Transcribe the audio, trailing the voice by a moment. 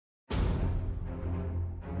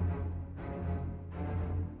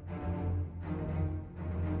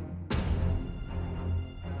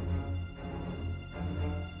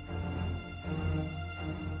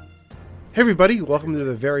Hey everybody, welcome to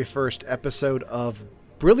the very first episode of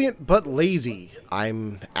Brilliant But Lazy.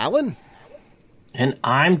 I'm Alan. And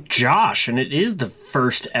I'm Josh, and it is the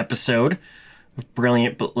first episode of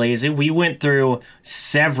Brilliant But Lazy. We went through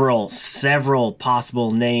several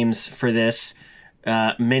possible names for this.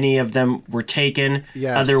 Many of them were taken.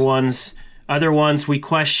 Yes. Other ones we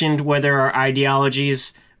questioned whether our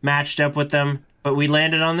ideologies matched up with them, but we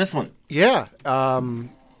landed on this one. Yeah,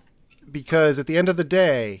 because at the end of the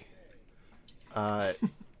day,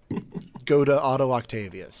 go to Otto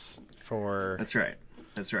Octavius for That's right.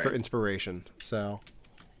 for inspiration. So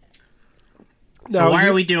why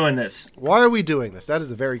are we doing this? Why are we doing this? That is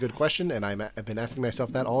a very good question, and I've been asking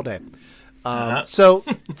myself that all day. So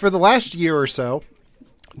for the last year or so,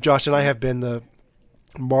 Josh and I have been the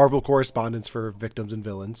Marvel correspondents for Victims and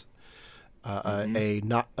Villains, a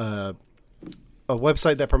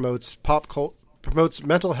website that promotes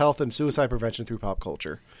mental health and suicide prevention through pop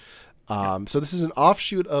culture. So this is an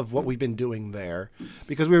offshoot of what we've been doing there,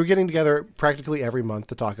 because we were getting together practically every month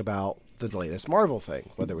to talk about the latest Marvel thing,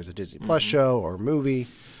 whether it was a Disney Plus show or movie.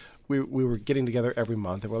 We were getting together every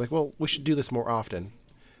month, and we're like, well, we should do this more often.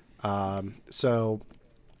 So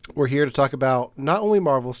we're here to talk about not only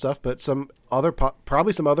Marvel stuff, but some other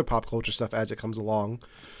probably some other pop culture stuff as it comes along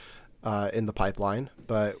in the pipeline.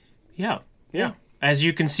 But yeah. As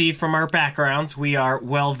you can see from our backgrounds, we are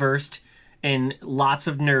well versed in lots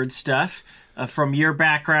of nerd stuff. From your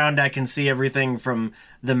background, I can see everything from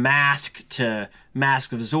The Mask to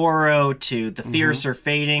Mask of Zorro to The Fierce Are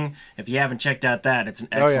Fading. If you haven't checked out that, it's an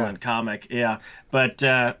excellent comic. Yeah, but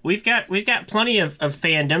we've got plenty of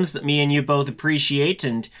fandoms that me and you both appreciate,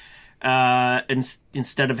 and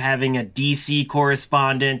instead of having a DC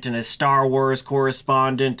correspondent and a Star Wars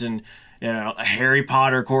correspondent and a Harry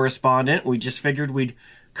Potter correspondent, we just figured we'd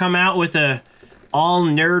come out with a all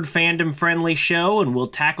nerd fandom friendly show, and we'll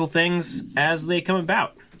tackle things as they come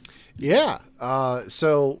about. Yeah.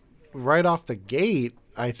 So right off the gate,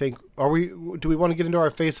 I think, do we want to get into our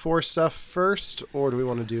Phase 4 stuff first, or do we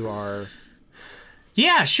want to do our...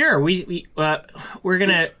 Yeah, sure. We're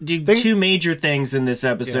gonna do two major things in this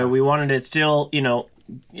episode. Yeah. We wanted to still,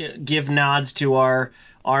 give nods to our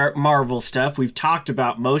Marvel stuff. We've talked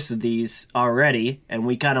about most of these already, and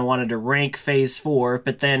we kind of wanted to rank Phase 4,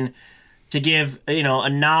 but then to give, a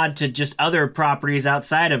nod to just other properties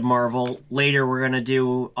outside of Marvel. Later, we're going to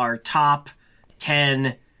do our top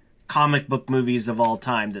 10 comic book movies of all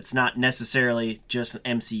time. That's not necessarily just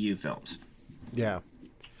MCU films. Yeah.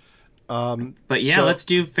 But yeah, let's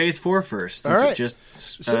do Phase 4 first, since it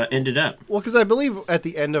just ended up. Well, because I believe at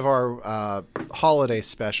the end of our holiday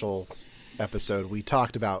special episode, we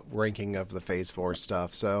talked about ranking of the Phase 4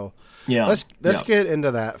 stuff. So yeah, let's get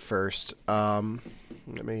into that first.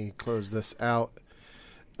 Let me close this out.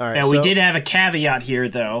 All right. Now, we did have a caveat here,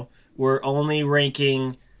 though. We're only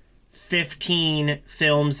ranking 15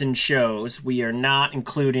 films and shows. We are not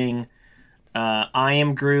including I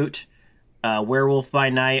Am Groot, Werewolf by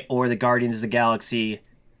Night, or the Guardians of the Galaxy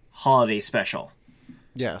holiday special.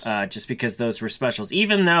 Yes. Just because those were specials.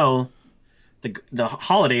 Even though the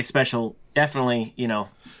holiday special definitely,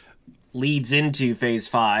 leads into Phase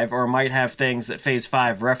 5, or might have things that Phase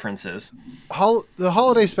 5 references. The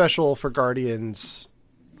holiday special for Guardians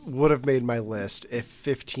would have made my list if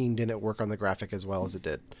 15 didn't work on the graphic as well as it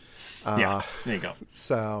did. Yeah, there you go.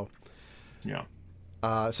 So, yeah.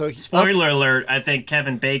 Spoiler alert, I think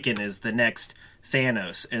Kevin Bacon is the next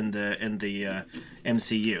Thanos in the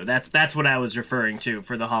MCU. That's what I was referring to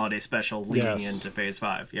for the holiday special leading into Phase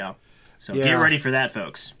 5. Yeah. So get ready for that,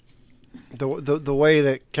 folks. The way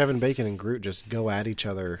that Kevin Bacon and Groot just go at each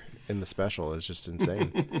other in the special is just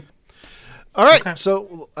insane. All right, okay.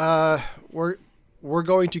 So we're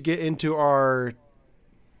going to get into our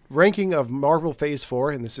ranking of Marvel Phase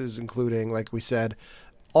 4, and this is including, like we said,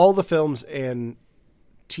 all the films and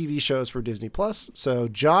TV shows for Disney Plus. So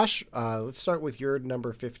Josh, let's start with your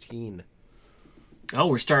number 15. Oh,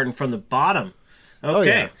 we're starting from the bottom. Okay, oh,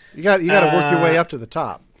 yeah. You got to work your way up to the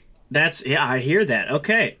top. I hear that.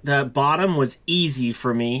 Okay, the bottom was easy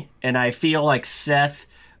for me, and I feel like Seth,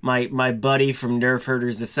 my buddy from Nerf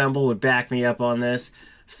Herders Assemble, would back me up on this.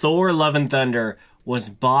 Thor: Love and Thunder was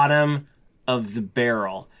bottom of the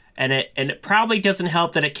barrel, and it probably doesn't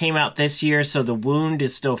help that it came out this year, so the wound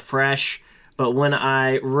is still fresh. But when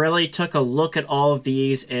I really took a look at all of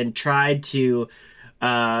these and tried to,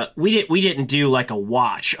 we didn't do like a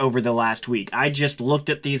watch over the last week. I just looked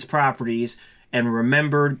at these properties and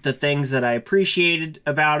remembered the things that I appreciated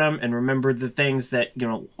about them, and remembered the things that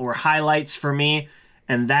were highlights for me.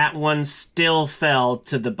 And that one still fell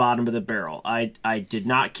to the bottom of the barrel. I did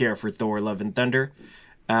not care for Thor: Love and Thunder.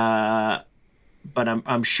 but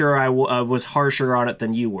I'm sure I was harsher on it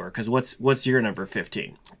than you were. Because what's your number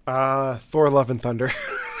 15? Thor: Love and Thunder.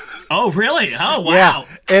 Oh, really? Oh, wow. Yeah,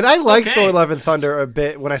 and I liked Okay. Thor: Love and Thunder a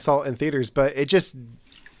bit when I saw it in theaters, but it just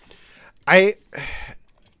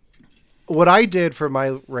what I did for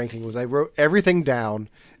my ranking was I wrote everything down,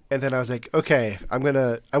 and then I was like, okay, I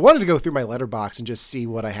wanted to go through my letterbox and just see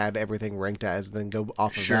what I had everything ranked as, and then go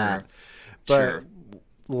off of that. But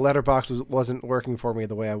letterbox wasn't working for me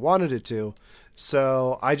the way I wanted it to,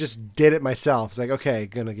 so I just did it myself. It's like, okay,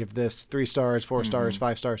 gonna give this 3 stars, 4 stars,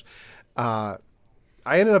 5 stars.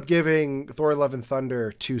 I ended up giving Thor: Love and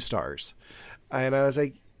Thunder 2 stars, and I was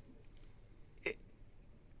like,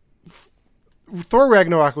 Thor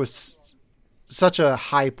Ragnarok was such a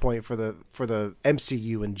high point for the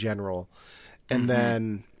MCU in general, and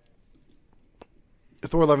then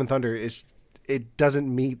Thor: Love and Thunder it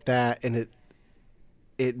doesn't meet that, and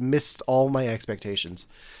it missed all my expectations.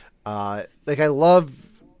 Like, I love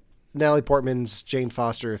Natalie Portman's Jane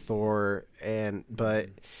Foster Thor, but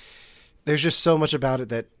there's just so much about it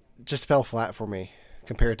that just fell flat for me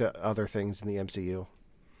compared to other things in the MCU.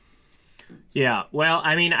 Yeah, well,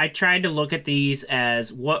 I mean, I tried to look at these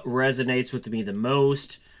as what resonates with me the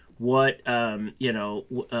most, what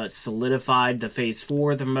solidified the Phase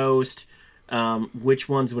 4 the most, which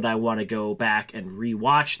ones would I want to go back and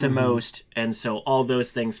rewatch the most, and so all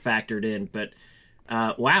those things factored in. But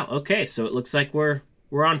wow, okay, so it looks like we're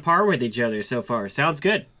on par with each other so far. Sounds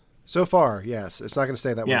good. So far, yes. It's not going to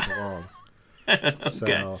stay that way for long. Okay.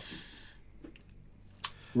 So,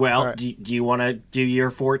 well, right. do you want to do your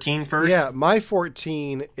 14 first? Yeah, my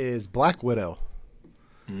 14 is Black Widow.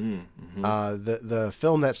 The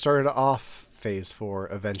film that started off Phase 4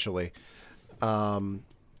 eventually. I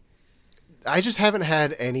just haven't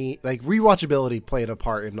had any, like, rewatchability played a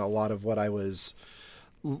part in a lot of when I was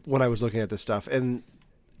looking at this stuff, and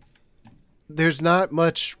there's not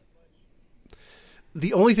much.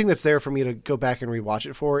 The only thing that's there for me to go back and rewatch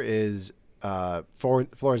it for is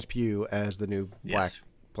Florence Pugh as the new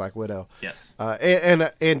Black Widow. Yes. And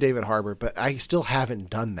David Harbour, but I still haven't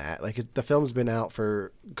done that. Like, the film's been out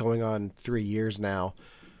for going on 3 years now,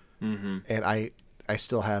 and I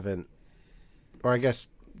still haven't, or I guess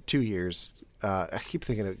 2 years. I keep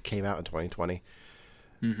thinking it came out in 2020.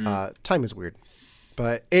 Time is weird,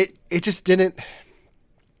 but it just didn't.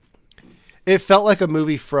 It felt like a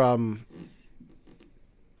movie from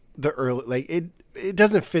the early, like, it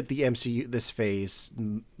doesn't fit the MCU this phase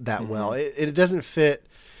that well. It doesn't fit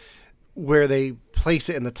where they place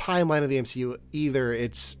it in the timeline of the MCU either.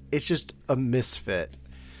 It's just a misfit.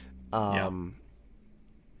 I'm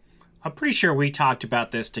pretty sure we talked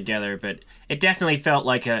about this together, but it definitely felt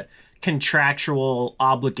like a contractual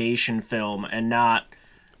obligation film and not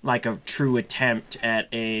like a true attempt at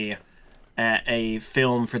a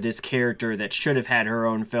film for this character that should have had her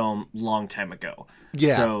own film long time ago.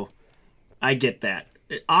 Yeah. So I get that.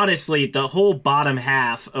 Honestly, the whole bottom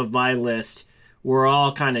half of my list were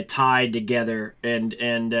all kind of tied together,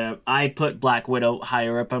 and I put Black Widow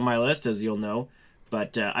higher up on my list, as you'll know,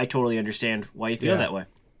 but I totally understand why you feel that way.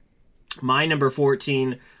 My number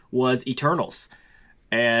 14 was Eternals.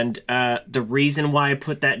 And the reason why I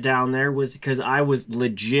put that down there was because I was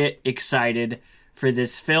legit excited for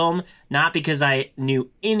this film, not because I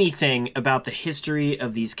knew anything about the history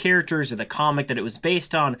of these characters or the comic that it was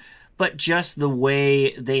based on, but just the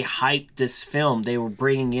way they hyped this film. They were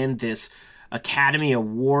bringing in this Academy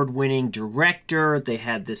Award-winning director. They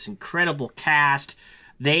had this incredible cast.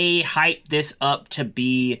 They hyped this up to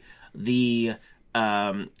be the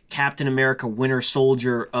Captain America Winter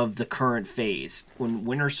Soldier of the current phase. When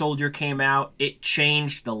Winter Soldier came out, it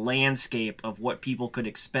changed the landscape of what people could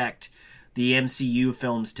expect the MCU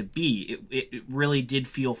films to be. It really did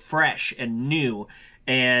feel fresh and new,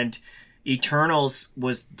 and Eternals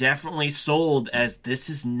was definitely sold as, this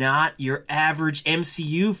is not your average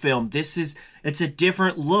MCU film. It's a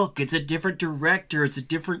different look, it's a different director, it's a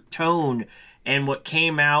different tone. And what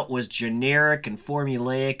came out was generic and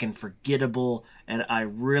formulaic and forgettable, and I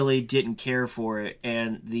really didn't care for it.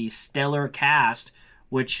 And the stellar cast,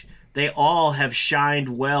 which they all have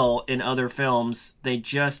shined well in other films, they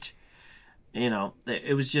just,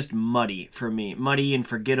 it was just muddy for me. Muddy and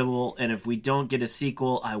forgettable, and if we don't get a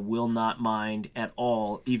sequel, I will not mind at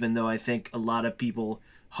all, even though I think a lot of people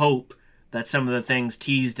hope that some of the things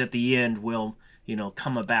teased at the end will,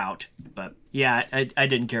 come about. But yeah, I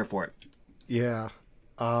didn't care for it. Yeah.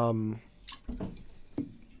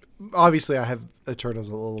 Obviously, I have Eternals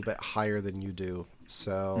a little bit higher than you do.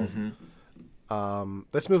 So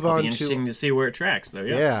let's move on to... Interesting to see where it tracks, though.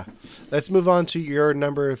 Yeah. Let's move on to your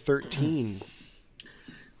number 13.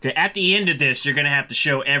 Okay, at the end of this, you're going to have to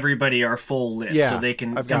show everybody our full list Yeah, so they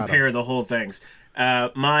can I've got compare the whole things.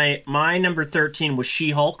 My number 13 was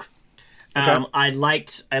She-Hulk. Okay. I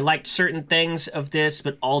liked certain things of this,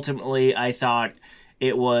 but ultimately I thought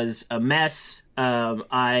it was a mess.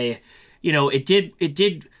 It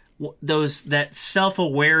did that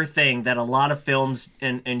self-aware thing that a lot of films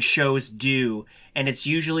and shows do, and it's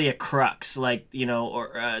usually a crux, like,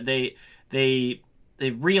 or they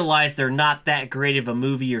realize they're not that great of a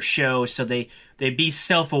movie or show, so they be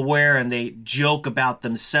self-aware and they joke about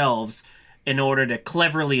themselves in order to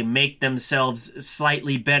cleverly make themselves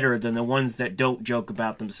slightly better than the ones that don't joke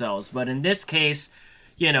about themselves. But in this case,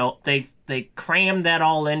 they crammed that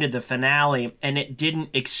all into the finale, and it didn't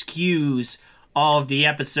excuse all of the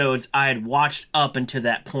episodes I had watched up until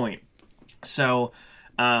that point. So,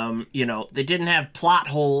 they didn't have plot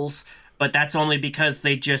holes, but that's only because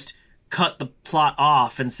they just cut the plot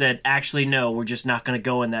off and said, actually, no, we're just not going to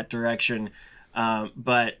go in that direction.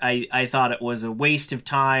 But I thought it was a waste of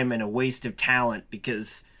time and a waste of talent,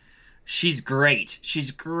 because she's great.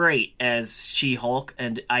 She's great as She-Hulk,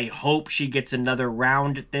 and I hope she gets another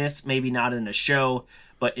round at this, maybe not in a show,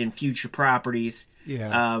 but in future properties.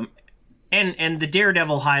 Yeah. And the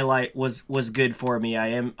Daredevil highlight was good for me. I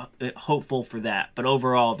am hopeful for that, but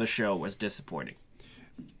overall the show was disappointing.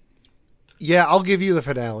 Yeah, I'll give you the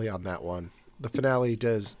finale on that one. The finale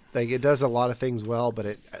does a lot of things well, but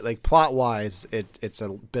it plot wise, it's a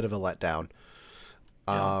bit of a letdown.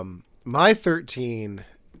 Yeah. My 13,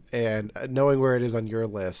 and knowing where it is on your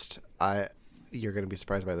list, you're going to be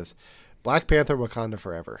surprised by this. Black Panther: Wakanda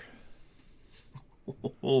Forever.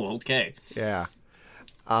 Oh, okay. Yeah.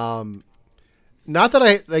 Not that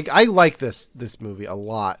I like this movie a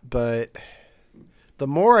lot, but the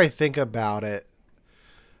more I think about it,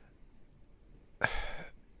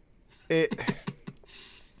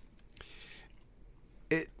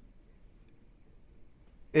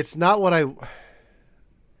 it's not what I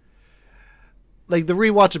like. The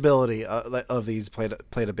rewatchability of these played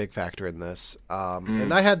a big factor in this,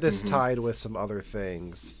 and I had this tied with some other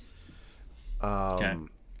things, Okay.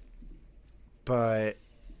 but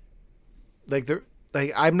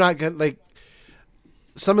I'm not gonna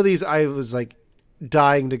some of these. I was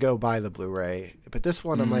dying to go buy the Blu-ray, but this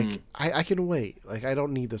one I'm like, I can wait. I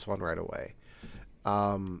don't need this one right away.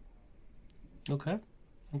 Okay.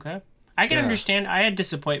 I can understand. I had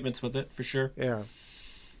disappointments with it for sure. Yeah.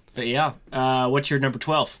 But yeah, what's your number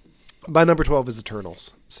 12? My number 12 is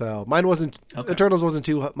Eternals. So mine wasn't Okay. Eternals wasn't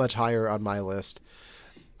too much higher on my list.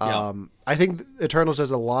 Yeah. I think Eternals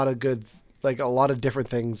does a lot of good, a lot of different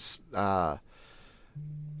things,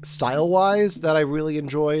 style wise, that I really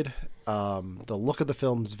enjoyed. The look of the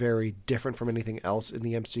film's very different from anything else in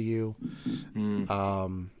the MCU.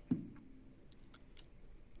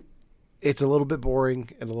 It's a little bit boring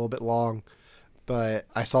and a little bit long, but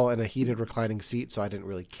I saw it in a heated reclining seat, so I didn't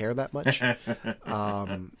really care that much.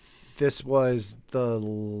 This was the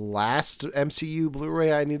last MCU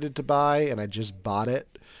Blu-ray I needed to buy, and I just bought it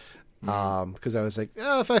because I was like,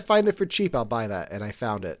 if I find it for cheap, I'll buy that, and I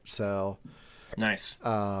found it. So Nice.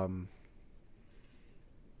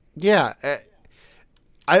 yeah,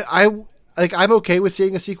 I'm okay with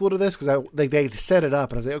seeing a sequel to this, because they set it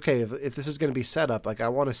up, and I was like, okay, if this is going to be set up, I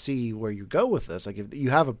want to see where you go with this. If you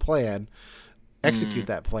have a plan, execute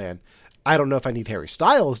that plan. I don't know if I need Harry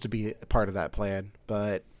Styles to be a part of that plan,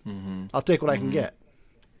 but I'll take what I can get.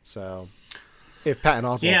 So, if Patton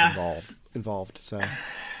Oswalt's involved, so.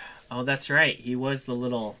 Oh, that's right. He was the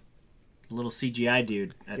little CGI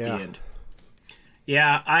dude at the end.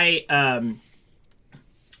 Yeah, I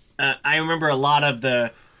remember a lot of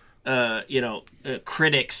the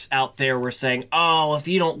critics out there were saying, oh, if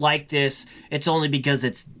you don't like this, it's only because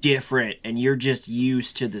it's different and you're just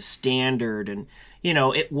used to the standard. And,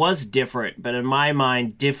 it was different, but in my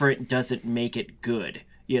mind, different doesn't make it good.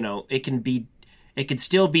 It can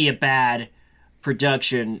still be a bad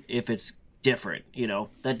production if it's different.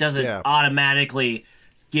 That doesn't automatically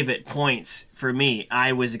give it points for me.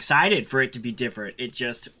 I was excited for it to be different. It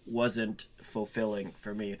just wasn't fulfilling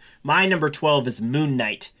for me. My number 12 is Moon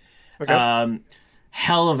Knight. Okay.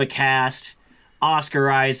 Hell of a cast. Oscar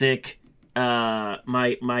Isaac,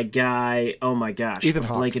 my guy. Oh my gosh, Ethan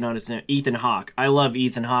Hawke. Blanking on his name. Ethan Hawke. I love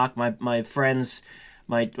Ethan Hawke. My friends,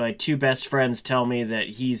 my two best friends tell me that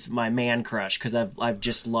he's my man crush, because I've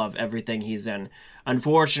just loved everything he's in.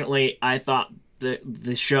 Unfortunately, I thought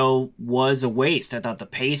the show was a waste. I thought the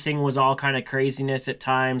pacing was all kind of craziness at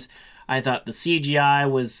times. I thought the CGI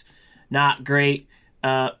was not great.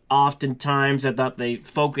 Oftentimes, I thought they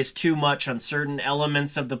focused too much on certain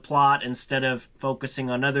elements of the plot instead of focusing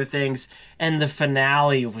on other things. And the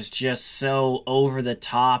finale was just so over the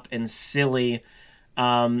top and silly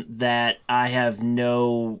that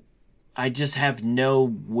I just have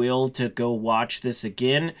no will to go watch this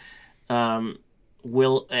again. And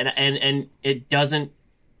it doesn't,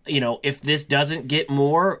 if this doesn't get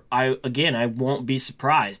more, I won't be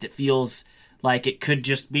surprised. It feels like it could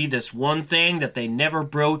just be this one thing that they never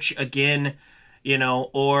broach again,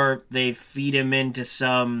 or they feed him into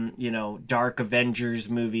some, Dark Avengers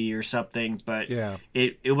movie or something. But yeah,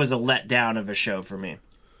 it was a letdown of a show for me.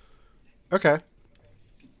 Okay.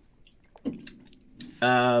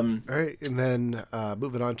 All right, and then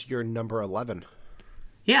moving on to your number 11.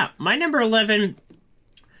 Yeah, my number 11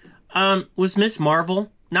 was Miss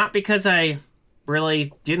Marvel. Not because I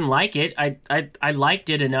really didn't like it. I liked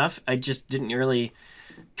it enough. I just didn't really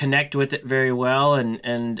connect with it very well,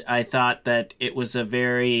 and I thought that it was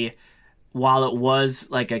while it was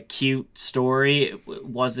like a cute story, it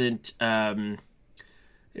wasn't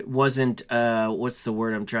what's the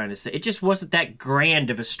word I'm trying to say? It just wasn't that grand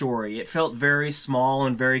of a story. It felt very small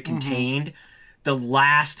and very contained. Mm-hmm. The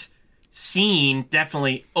last scene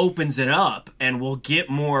definitely opens it up, and we'll get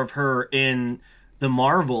more of her in the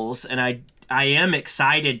Marvels, and I am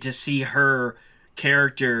excited to see her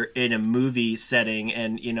character in a movie setting,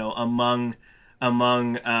 and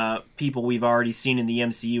among people we've already seen in the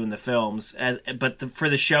MCU in the films. For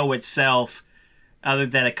the show itself, other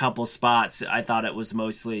than a couple spots, I thought it was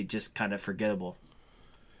mostly just kind of forgettable.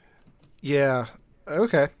 Yeah.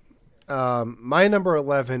 Okay. My number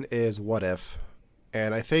 11 is What If,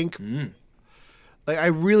 and I think I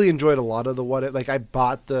really enjoyed a lot of the What If. Like, I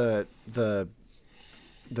bought the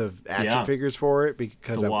action figures for it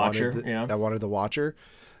because I wanted the Watcher.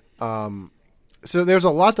 So there's a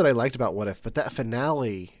lot that I liked about What If, but that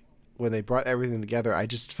finale, when they brought everything together, I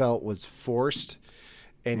just felt was forced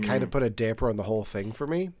and kind of put a damper on the whole thing for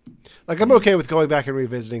me. Like, I'm okay with going back and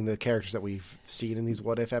revisiting the characters that we've seen in these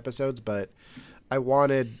What If episodes, but I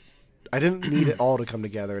didn't need it all to come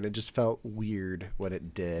together, and it just felt weird when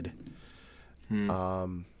it did.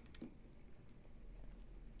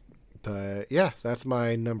 But yeah, that's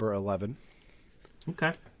my number 11.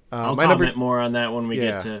 Okay. I'll comment more on that when we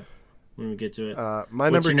get to it. My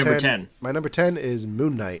What's number your 10? My number 10 is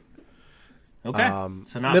Moon Knight. Okay.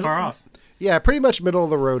 So not far off. Yeah, pretty much middle of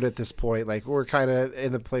the road at this point. Like, we're kind of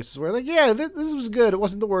in the places where, like, yeah, this was good. It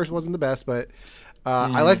wasn't the worst, wasn't the best, but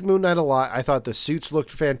I liked Moon Knight a lot. I thought the suits looked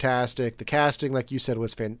fantastic. The casting, like you said,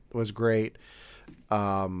 was great.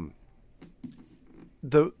 It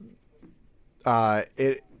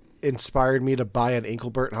inspired me to buy an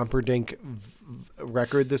Engelbert Humperdinck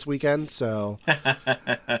record this weekend, so nice.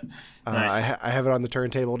 I have it on the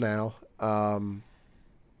turntable now.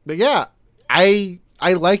 But yeah, I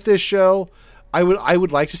like this show. I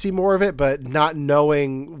would like to see more of it, but not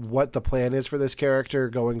knowing what the plan is for this character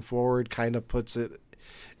going forward kind of puts it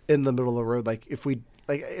in the middle of the road. Like,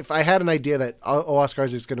 if I had an idea that Oscar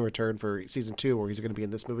Isaac's going to return for season 2, or he's going to be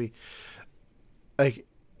in this movie, like,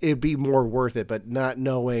 it'd be more worth it. But not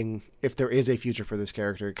knowing if there is a future for this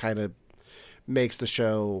character kind of makes the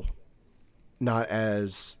show not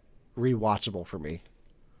as rewatchable for me.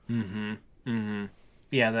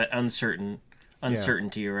 Yeah, that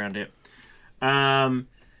uncertainty around it.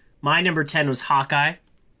 My number 10 was Hawkeye.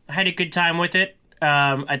 I had a good time with it.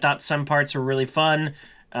 I thought some parts were really fun.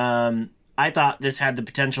 I thought this had the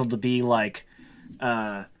potential to be like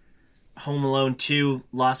Home Alone 2,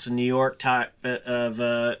 Lost in New York type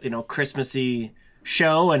of Christmassy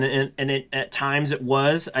show, and it, at times it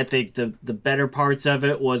was. I think the better parts of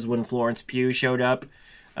it was when Florence Pugh showed up.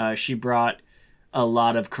 She brought a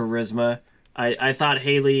lot of charisma. I thought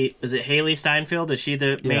Haley Steinfeld? Is she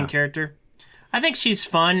the main character? I think she's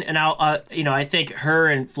fun, and I think her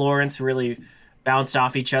and Florence really bounced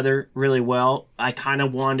off each other really well. I kind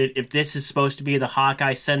of wanted, if this is supposed to be the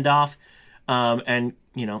Hawkeye send-off, and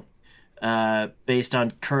based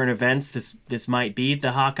on current events, this might be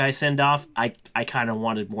the Hawkeye send-off. I kind of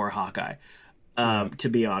wanted more Hawkeye, to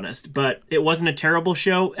be honest. But it wasn't a terrible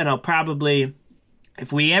show, and I'll probably,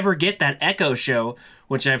 if we ever get that Echo show,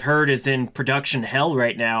 which I've heard is in production hell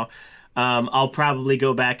right now, I'll probably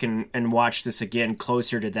go back and watch this again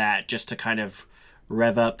closer to that, just to kind of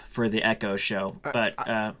rev up for the Echo show. But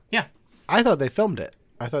yeah, I thought they filmed it.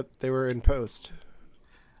 I thought they were in post.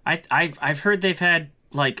 I've heard they've had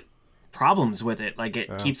like problems with it, like it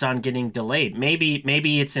keeps on getting delayed.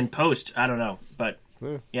 Maybe it's in post. I don't know, but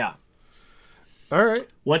yeah. All right.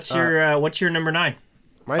 What's your number 9?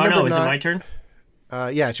 My number 9. Is it my turn?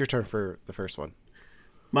 Yeah, it's your turn for the first one.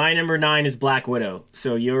 My number 9 is Black Widow.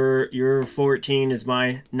 So your 14 is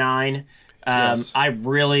my 9. Yes. I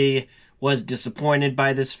really was disappointed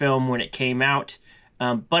by this film when it came out,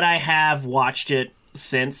 but I have watched it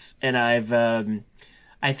since, and I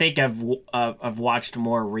think I've watched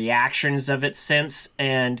more reactions of it since,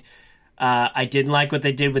 and I didn't like what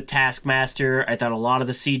they did with Taskmaster. I thought a lot of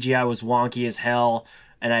the CGI was wonky as hell,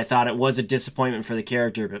 and I thought it was a disappointment for the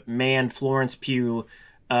character. But man, Florence Pugh,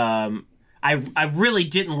 I really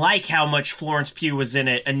didn't like how much Florence Pugh was in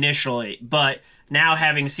it initially, but now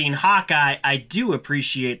having seen Hawkeye, I do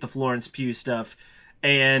appreciate the Florence Pugh stuff.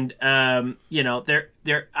 And I'm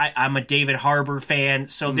a David Harbour fan,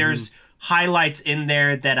 so there's highlights in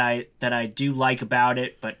there that I do like about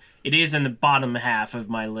it, but it is in the bottom half of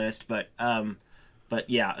my list. But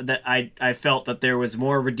yeah, that I felt that there was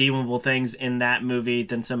more redeemable things in that movie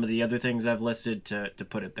than some of the other things I've listed to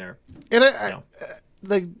put it there. And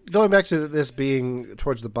like going back to this being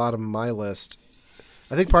towards the bottom of my list,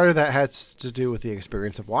 I think part of that has to do with the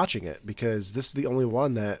experience of watching it, because this is the only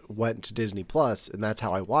one that went to Disney Plus, and that's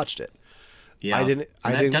how I watched it. Yeah, I didn't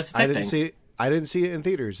see it in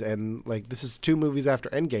theaters, and like this is 2 movies after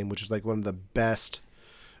Endgame, which is like one of the best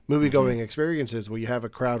movie-going experiences, where you have a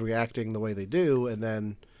crowd reacting the way they do, and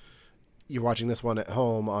then you're watching this one at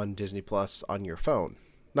home on Disney Plus on your phone.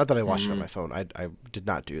 Not that I watched it on my phone. I did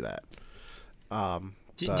not do that.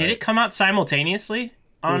 Did it come out simultaneously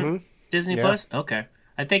on Disney Plus? Okay.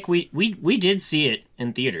 I think we did see it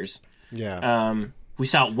in theaters. Yeah. We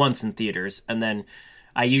saw it once in theaters, and then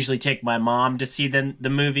I usually take my mom to see the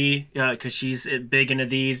movie because she's big into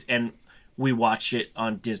these, and we watch it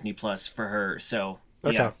on Disney Plus for her. So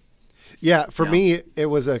okay. Yeah, for me, it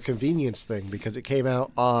was a convenience thing because it came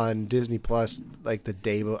out on Disney Plus like the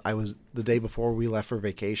day before we left for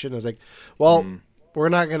vacation. I was like, well, we're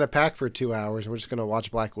not going to pack for 2 hours. We're just going to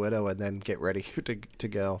watch Black Widow and then get ready to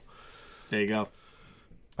go. There you go.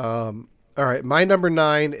 All right, my number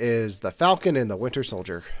 9 is The Falcon and the Winter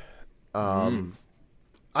Soldier. I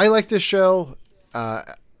like this show.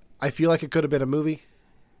 I feel like it could have been a movie.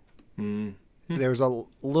 There's a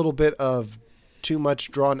little bit of too much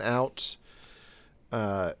drawn out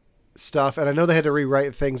stuff, and I know they had to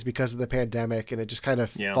rewrite things because of the pandemic, and it just kind of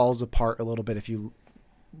falls apart a little bit. If you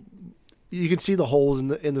can see the holes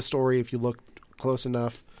in the story if you look close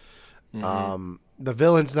enough. The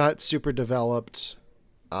villain's not super developed,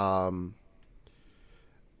 but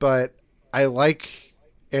I like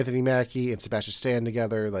Anthony Mackie and Sebastian Stan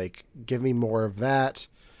together. Like, give me more of that.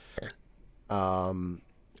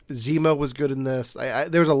 Zemo was good in this.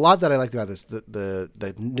 There was a lot that I liked about this.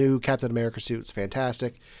 The new Captain America suit is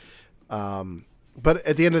fantastic. But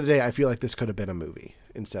at the end of the day, I feel like this could have been a movie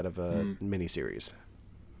instead of a miniseries.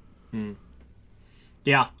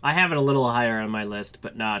 Yeah, I have it a little higher on my list,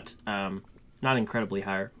 but not incredibly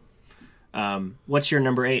higher. What's your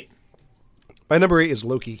number 8? My number 8 is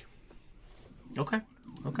Loki. Okay.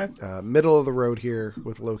 Middle of the road here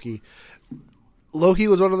with Loki. Loki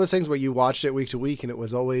was one of those things where you watched it week to week, and it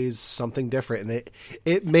was always something different, and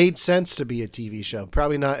it made sense to be a TV show.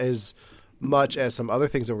 Probably not as much as some other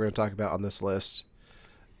things that we're going to talk about on this list,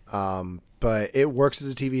 but it works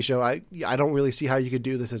as a TV show. I don't really see how you could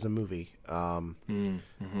do this as a movie, and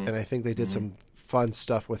I think they did some fun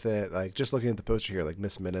stuff with it. Like, just looking at the poster here, like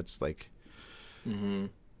Miss Minutes, like, and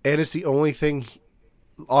it's the only thing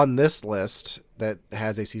on this list that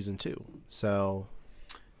has a season 2. So,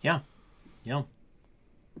 yeah. How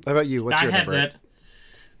about you? What's your number? I have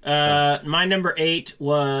that. My number 8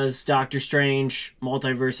 was Doctor Strange: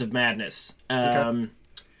 Multiverse of Madness. I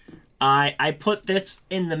put this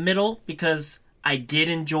in the middle because I did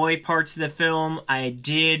enjoy parts of the film. I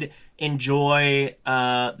did enjoy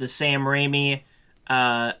the Sam Raimi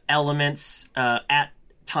elements at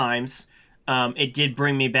times. It did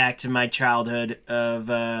bring me back to my childhood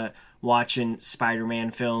of watching Spider-Man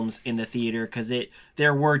films in the theater, because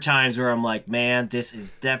there were times where I'm like, man, this is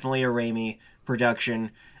definitely a Raimi production.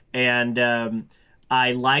 And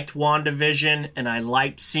I liked WandaVision, and I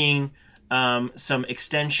liked seeing some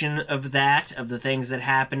extension of the things that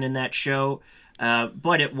happened in that show.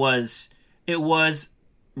 But it was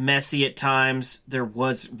messy at times. There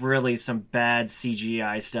was really some bad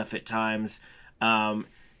CGI stuff at times.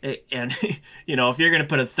 And, if you're going to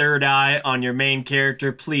put a third eye on your main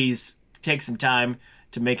character, please take some time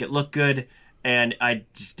to make it look good. And I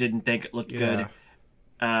just didn't think it looked good.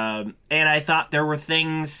 And I thought there were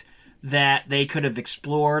things that they could have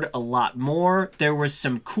explored a lot more. There was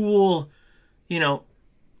some cool,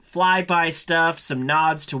 flyby stuff, some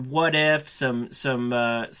nods to What If, some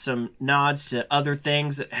nods to other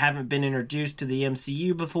things that haven't been introduced to the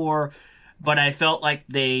MCU before. but I felt like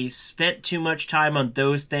they spent too much time on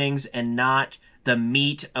those things and not the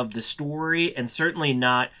meat of the story, and certainly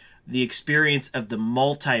not the experience of the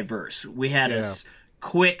multiverse. We had a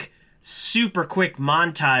quick, super quick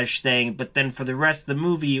montage thing, but then for the rest of the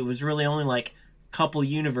movie, it was really only like a couple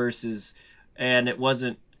universes, and it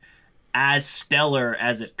wasn't as stellar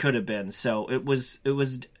as it could have been. So it was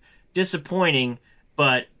disappointing,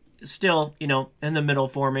 but still, you know, in the middle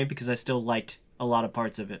for me because I still liked a lot of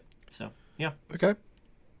parts of it. So, yeah. Okay.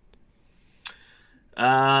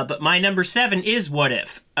 But my number 7 is What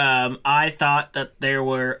If. I thought that there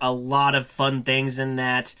were a lot of fun things in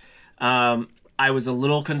that. I was a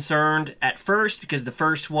little concerned at first because the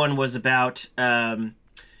first one was about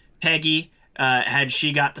Peggy, had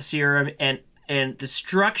she got the serum, and the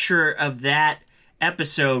structure of that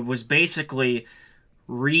episode was basically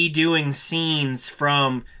redoing scenes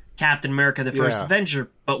from Captain America the First Avenger,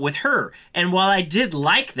 but with her. And while I did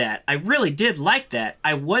like that, I really did like that,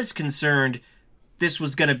 I was concerned this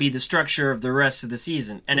was going to be the structure of the rest of the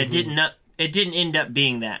season. And it didn't end up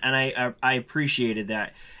being that. And I appreciated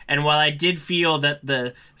that. And while I did feel that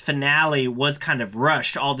the finale was kind of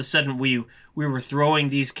rushed, all of a sudden we were throwing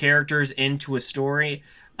these characters into a story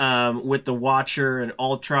with the Watcher and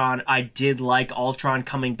Ultron. I did like Ultron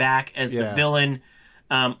coming back as the villain.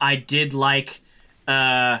 I did like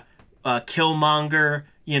Killmonger,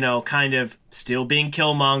 you know, kind of still being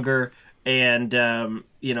Killmonger. And,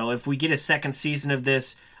 you know, if we get a second season of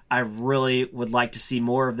this, I really would like to see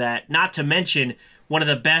more of that. Not to mention, one of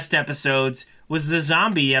the best episodes was the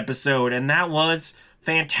zombie episode, and that was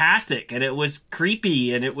fantastic, and it was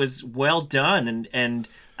creepy, and it was well done, and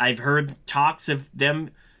I've heard talks of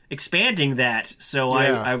them expanding that, so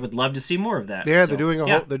I would love to see more of that. Yeah, so,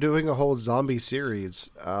 they're doing a whole zombie series,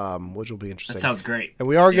 which will be interesting. That sounds great. And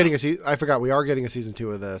we are getting I forgot we are getting a season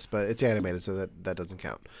 2 of this, but it's animated, so that doesn't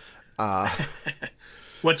count.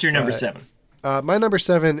 What's your number 7? My number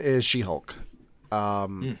 7 is She-Hulk.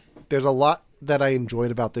 There's a lot that I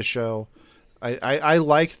enjoyed about this show. I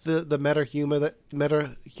like the meta humor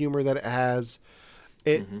that it has.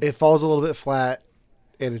 It falls a little bit flat,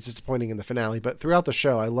 and it's disappointing in the finale. But throughout the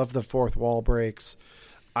show, I love the fourth wall breaks.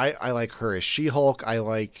 I like her as She-Hulk. I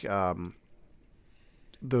like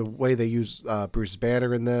the way they use Bruce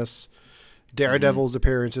Banner in this. Daredevil's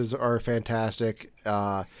appearances are fantastic.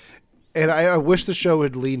 And I wish the show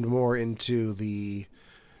had leaned more into the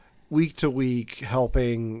week-to-week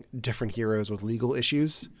helping different heroes with legal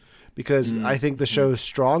issues. Because I think the show's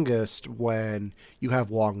strongest when you have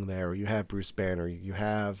Wong there, you have Bruce Banner, you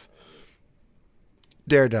have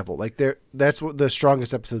Daredevil. Like that's what the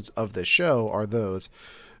strongest episodes of this show are. Those,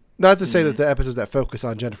 not to say that the episodes that focus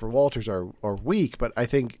on Jennifer Walters are weak, but I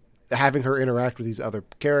think having her interact with these other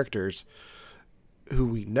characters who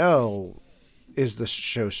we know is the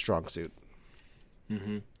show's strong suit.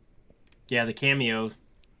 Yeah, the cameo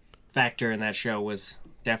factor in that show was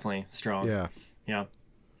definitely strong. Yeah.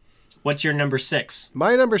 What's your number 6?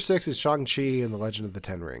 My number 6 is Shang-Chi and the Legend of the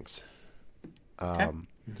Ten Rings. I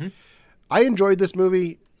enjoyed this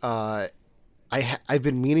movie. I've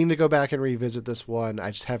been meaning to go back and revisit this one. I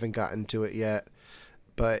just haven't gotten to it yet.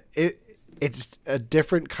 But it's a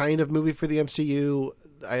different kind of movie for the MCU.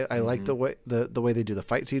 I like the way they do the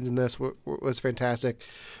fight scenes in this was fantastic.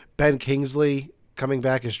 Ben Kingsley coming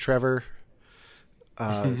back as Trevor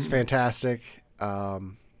is fantastic.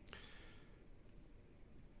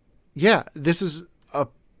 Yeah, this is a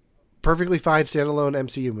perfectly fine standalone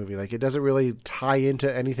MCU movie. Like, it doesn't really tie into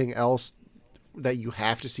anything else that you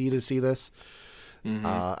have to see this.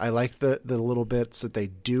 I like the little bits that they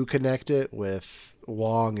do connect it with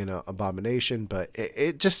Wong and Abomination, but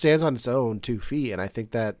it just stands on its own 2 feet, and I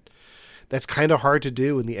think that's kind of hard to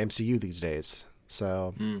do in the MCU these days.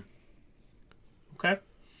 So, okay.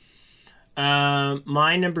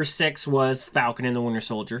 My number 6 was Falcon and the Winter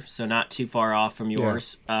Soldier, so not too far off from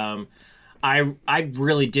yours. Yeah. I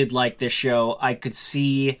really did like this show. I could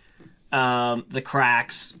see the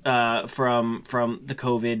cracks from the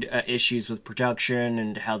COVID issues with production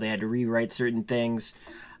and how they had to rewrite certain things.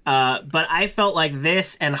 But I felt like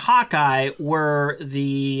this and Hawkeye were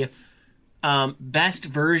the best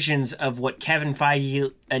versions of what Kevin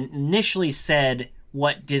Feige initially said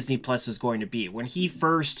what Disney Plus was going to be. When he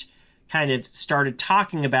first kind of started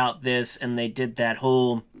talking about this and they did that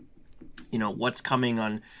whole, what's coming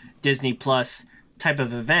on Disney Plus type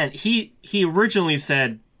of event, he originally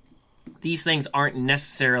said these things aren't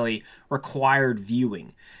necessarily required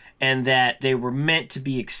viewing and that they were meant to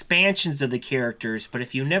be expansions of the characters, but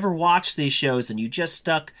if you never watched these shows and you just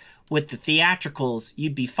stuck with the theatricals,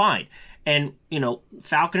 you'd be fine. And,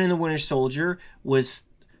 Falcon and the Winter Soldier was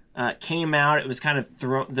came out, it was kind of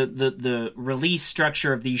thrown. The release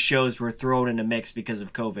structure of these shows were thrown in a mix because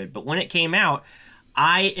of COVID. But when it came out,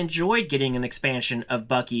 I enjoyed getting an expansion of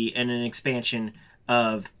Bucky and an expansion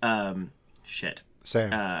of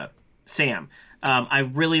Sam. I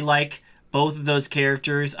really like both of those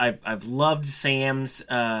characters. I've loved Sam's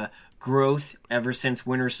growth ever since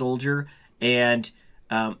Winter Soldier, and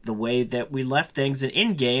the way that we left things in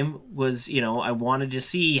Endgame was, I wanted to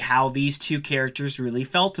see how these two characters really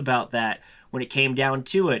felt about that when it came down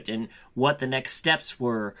to it, and what the next steps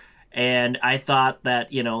were. And I thought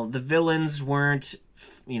that, the villains weren't,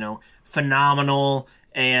 phenomenal,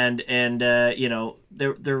 and there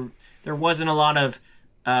wasn't a lot of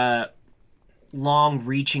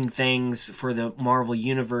long-reaching things for the Marvel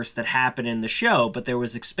Universe that happened in the show, but there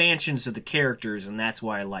was expansions of the characters, and that's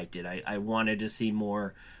why I liked it. I wanted to see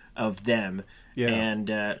more of them,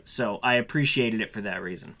 and so I appreciated it for that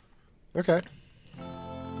reason. Okay.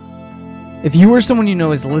 If you or someone you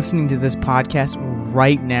know is listening to this podcast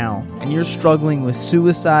right now, and you're struggling with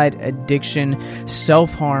suicide, addiction,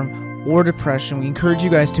 self-harm, or depression, we encourage you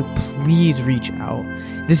guys to please reach out.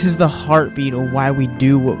 This is the heartbeat of why we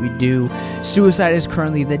do what we do. Suicide is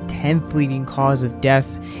currently the 10th leading cause of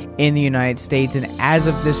death in the United States, and as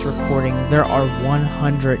of this recording, there are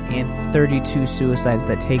 132 suicides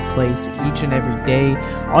that take place each and every day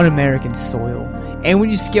on American soil. And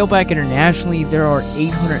when you scale back internationally, there are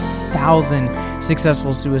 800,000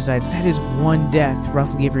 successful suicides. That is one death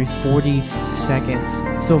roughly every 40 seconds.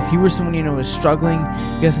 So if you or someone you know is struggling,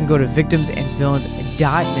 you guys can go to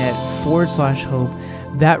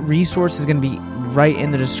victimsandvillains.net/hope. That resource is going to be right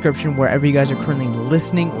in the description wherever you guys are currently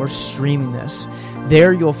listening or streaming this.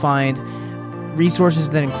 There you'll find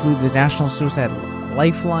resources that include the National Suicide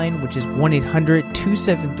Lifeline, which is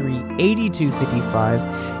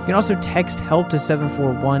 1-800-273-8255. You can also text HELP to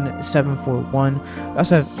 741-741. We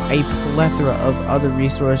also have a plethora of other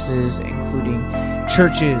resources, including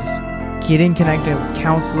churches, getting connected with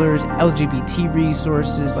counselors, LGBT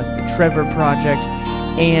resources like the Trevor Project,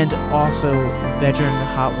 and also veteran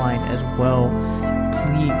hotline as well.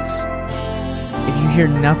 Please, if you hear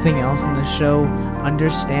nothing else in the show,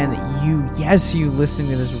 understand that you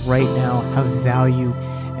listening to this right now, have value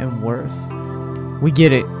and worth. We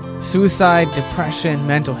get it. Suicide, depression,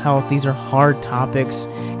 mental health, these are hard topics,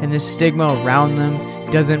 and the stigma around them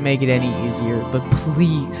doesn't make it any easier. But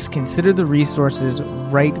please consider the resources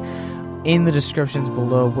right in the descriptions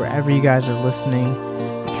below wherever you guys are listening,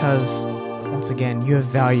 because once again, you have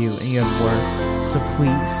value and you have worth. So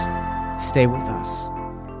please stay with us.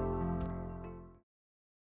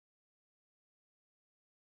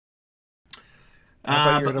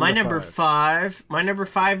 But my number five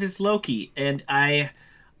is Loki, and I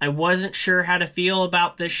wasn't sure how to feel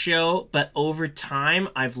about this show, but over time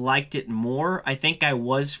I've liked it more. I think I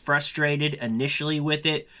was frustrated initially with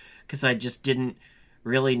it because I just didn't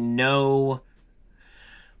really know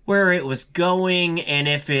where it was going, and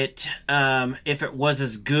if it was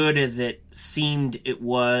as good as it seemed it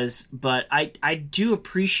was. But I do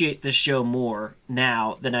appreciate the show more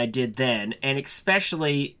now than I did then, and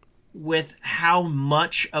especially with how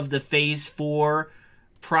much of the Phase 4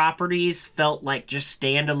 properties felt like just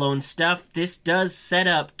standalone stuff. This does set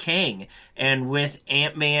up Kang, and with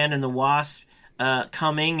Ant-Man and the Wasp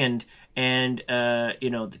coming, and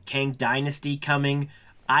the Kang Dynasty coming,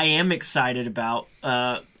 I am excited about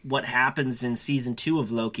what happens in season 2 of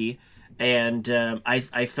Loki, and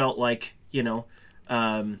I felt like the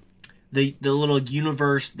little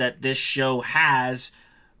universe that this show has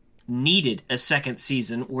needed a second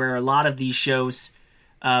season, where a lot of these shows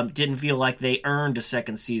didn't feel like they earned a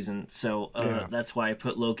second season. So that's why I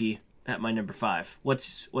put Loki at my number 5.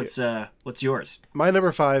 What's yours? My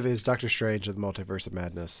number 5 is Doctor Strange and the Multiverse of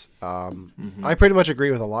Madness. I pretty much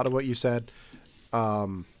agree with a lot of what you said. I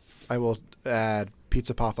will add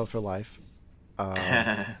Pizza Papa for life.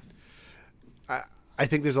 I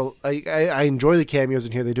think there's I enjoy the cameos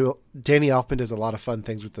in here. Danny Elfman does a lot of fun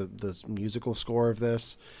things with the musical score of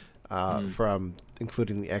this, from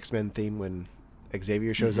including the X-Men theme when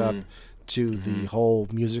Xavier shows up to the whole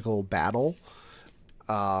musical battle.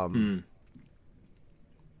 And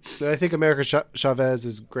I think America Chavez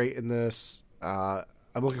is great in this. I'm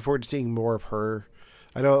looking forward to seeing more of her.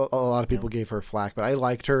 I know a lot of people gave her flack, but I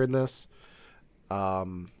liked her in this.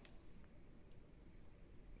 And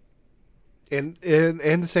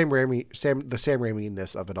the Sam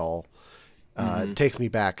Raimi-ness of it all takes me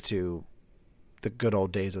back to the good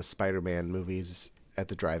old days of Spider-Man movies at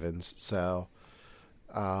the drive-ins. So,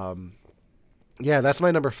 that's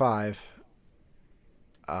my number 5.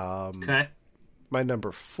 Okay. My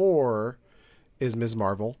number 4 is Ms.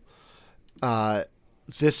 Marvel.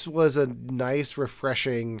 this was a nice,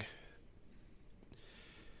 refreshing.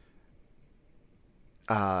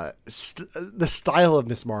 The style of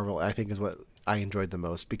Miss Marvel, I think, is what I enjoyed the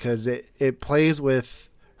most, because it plays with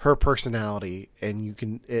her personality,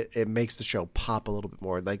 and it makes the show pop a little bit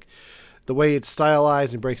more. Like the way it's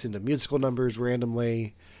stylized and breaks into musical numbers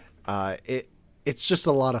randomly. It's just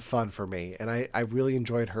a lot of fun for me, and I really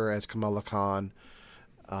enjoyed her as Kamala Khan.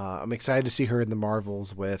 I'm excited to see her in the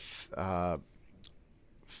Marvels with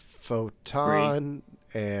Photon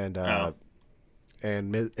and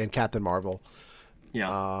Captain Marvel.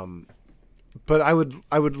 Yeah. But I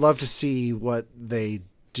would love to see what they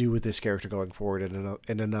do with this character going forward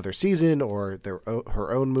in another season or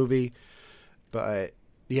her own movie. But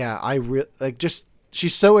yeah,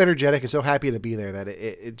 she's so energetic and so happy to be there that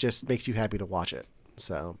it just makes you happy to watch it.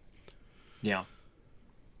 So yeah.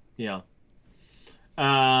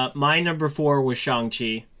 My number 4 was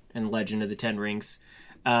Shang-Chi and Legend of the Ten Rings.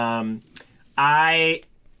 I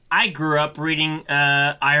grew up reading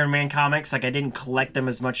Iron Man comics. Like, I didn't collect them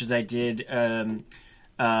as much as I did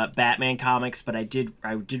Batman comics, but I did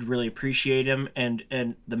really appreciate him. And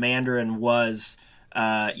the Mandarin was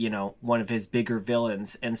one of his bigger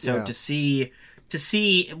villains. And so to see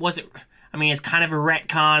it wasn't. I mean, it's kind of a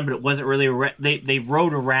retcon, but it wasn't really they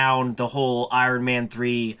wrote around the whole Iron Man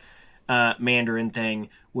 3 Mandarin thing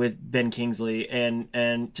with Ben Kingsley,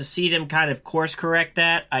 and to see them kind of course correct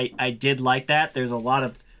that, I did like that. There's a lot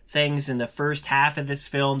of things in the first half of this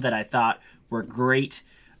film that I thought were great,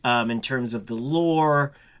 in terms of the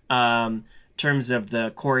lore, in terms of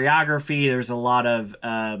the choreography. There's a lot of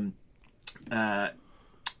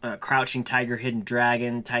Crouching Tiger, Hidden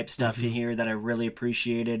Dragon type stuff in here that I really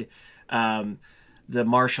appreciated. The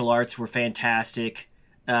martial arts were fantastic.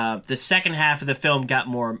 The second half of the film got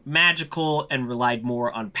more magical and relied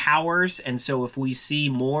more on powers, and so if we see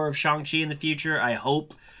more of Shang-Chi in the future, I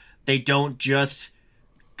hope they don't just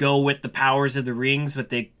go with the powers of the rings, but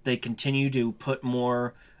they continue to put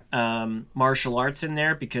more martial arts in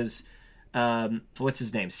there, because what's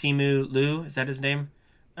his name? Simu Liu, is that his name?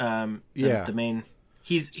 The main.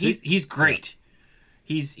 He's great.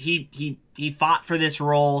 Yeah. He fought for this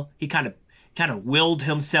role. He kind of willed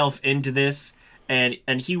himself into this,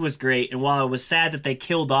 and he was great. And while it was sad that they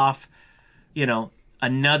killed off,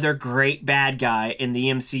 another great bad guy in the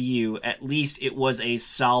MCU, at least it was a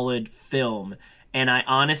solid film. And I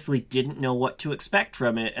honestly didn't know what to expect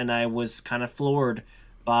from it, and I was kind of floored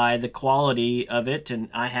by the quality of it, and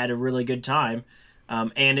I had a really good time.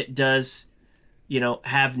 And it does,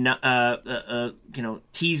 have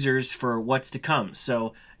teasers for what's to come.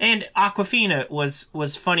 So, and Awkwafina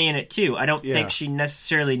was funny in it too. I don't think she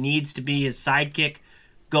necessarily needs to be his sidekick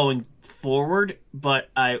going forward, but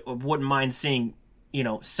I wouldn't mind seeing,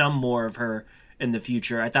 some more of her in the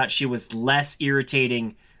future. I thought she was less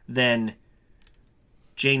irritating than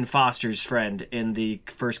Jane Foster's friend in the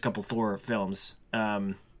first couple Thor films,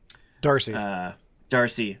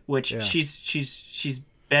 Darcy, which she's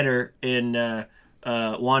better in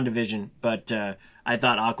WandaVision, but I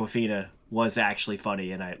thought Awkwafina was actually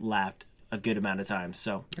funny, and I laughed a good amount of times.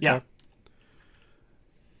 So yeah.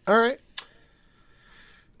 All right.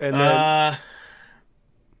 And then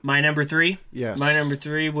my number 3. Yes. My number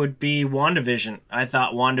 3 would be WandaVision. I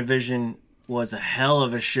thought WandaVision was a hell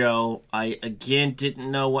of a show. I, again, didn't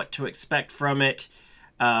know what to expect from it.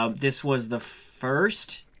 This was the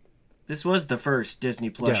first Disney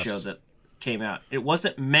Plus show that came out. It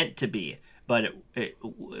wasn't meant to be, but it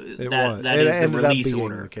was. That is the release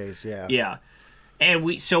order. The case, yeah. Yeah. And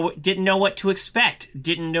we didn't know what to expect.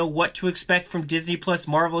 Didn't know what to expect from Disney Plus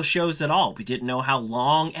Marvel shows at all. We didn't know how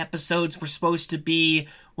long episodes were supposed to be,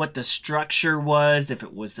 what the structure was, if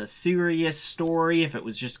it was a serious story, if it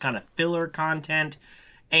was just kind of filler content.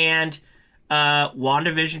 And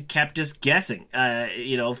WandaVision kept us guessing,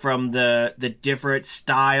 from the different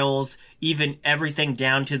styles, even everything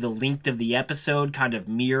down to the length of the episode kind of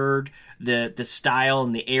mirrored the style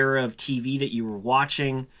and the era of TV that you were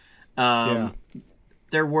watching.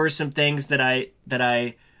 There were some things that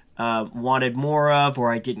I wanted more of,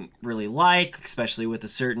 or I didn't really like, especially with a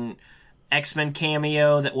certain X-Men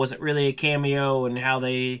cameo that wasn't really a cameo, and how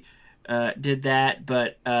they did that.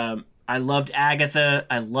 But I loved Agatha.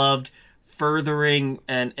 I loved furthering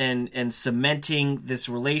and cementing this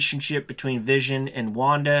relationship between Vision and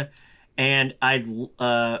Wanda. And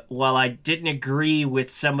while I didn't agree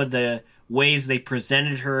with some of the ways they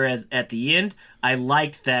presented her as at the end, I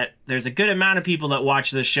liked that there's a good amount of people that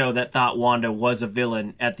watch this show that thought Wanda was a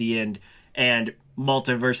villain at the end, and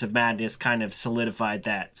Multiverse of Madness kind of solidified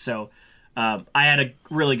that. So I had a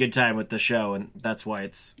really good time with the show, and that's why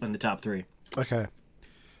it's in the top 3. Okay.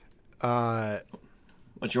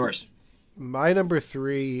 What's yours? My number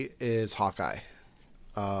 3 is Hawkeye.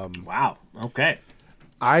 Wow. Okay.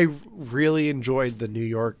 I really enjoyed the New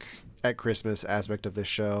York at Christmas aspect of this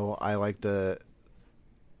show. I like the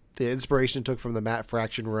inspiration it took from the Matt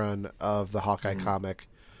Fraction run of the Hawkeye comic,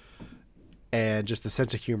 and just the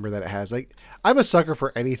sense of humor that it has. Like, I'm a sucker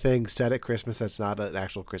for anything set at Christmas that's not an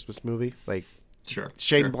actual Christmas movie. Like,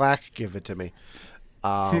 Shane Black, give it to me.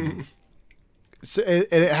 So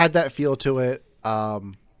it had that feel to it. I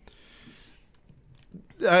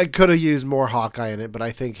could have used more Hawkeye in it, but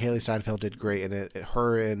I think Haley Steinfeld did great in it.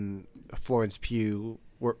 Her and Florence Pugh,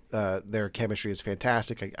 their chemistry is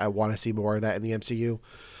fantastic. I want to see more of that in the MCU.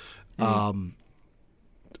 And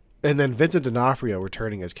then Vincent D'Onofrio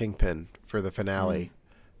returning as Kingpin for the finale.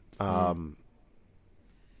 I'm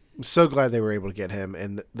so glad they were able to get him.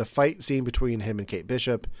 And the fight scene between him and Kate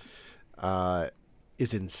Bishop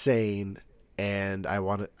is insane. And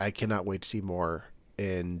I cannot wait to see more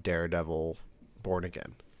in Daredevil Born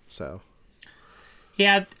Again. So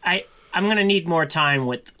yeah, I'm gonna need more time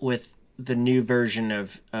with the new version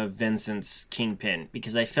of Vincent's Kingpin,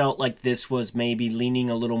 because I felt like this was maybe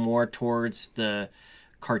leaning a little more towards the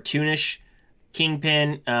cartoonish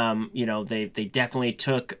Kingpin. They definitely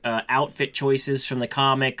took outfit choices from the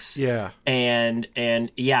comics. Yeah. And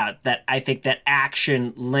that I think that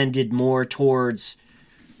action lended more towards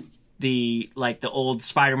the old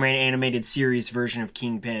Spider-Man animated series version of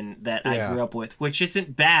Kingpin that I grew up with, which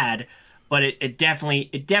isn't bad, but it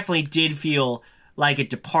definitely did feel like a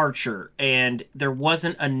departure, and there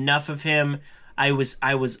wasn't enough of him. I was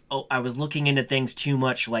looking into things too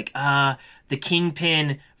much, like the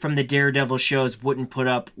Kingpin from the Daredevil shows wouldn't put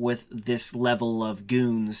up with this level of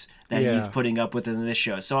goons that he's putting up with in this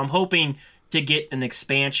show. So I'm hoping to get an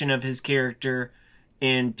expansion of his character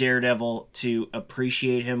in Daredevil to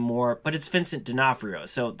appreciate him more, but it's Vincent D'Onofrio,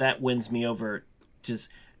 so that wins me over to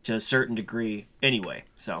a certain degree anyway.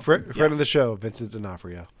 So friend of the show, Vincent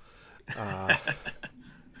D'Onofrio.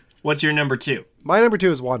 What's your number 2? My number 2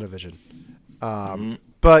 is WandaVision.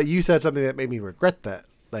 But you said something that made me regret that.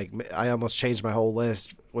 Like, I almost changed my whole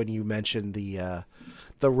list when you mentioned the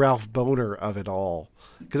Ralph Boner of it all,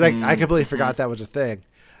 because I completely forgot that was a thing.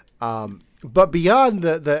 But beyond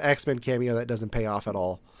the X-Men cameo that doesn't pay off at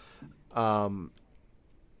all,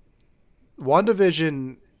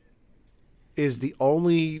 WandaVision is the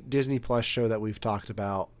only Disney Plus show that we've talked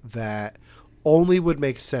about that only would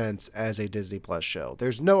make sense as a Disney Plus show.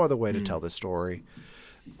 There's no other way to tell this story.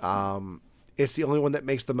 It's the only one that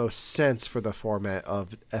makes the most sense for the format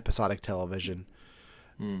of episodic television.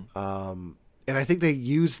 And I think they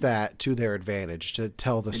use that to their advantage to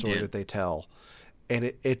tell the story that they tell.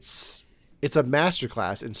 And it's a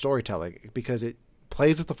masterclass in storytelling because it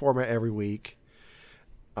plays with the format every week.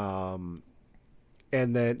 And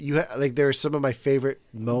then there's some of my favorite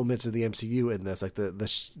moments of the MCU in this, like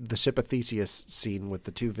the ship of Theseus scene with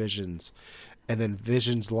the 2 Visions, and then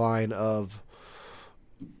Vision's line of,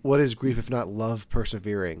 "What is grief if not love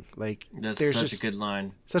persevering?" Like, that's there's such a good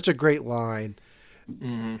line, such a great line.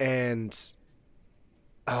 And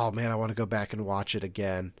oh man, I want to go back and watch it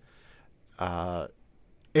again.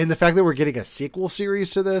 And the fact that we're getting a sequel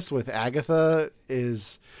series to this with Agatha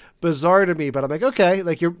is bizarre to me, but I'm like, okay,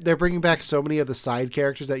 like they're bringing back so many of the side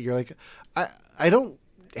characters that you're like, I don't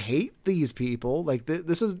hate these people. Like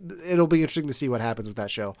it'll be interesting to see what happens with that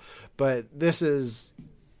show, but this was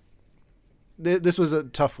a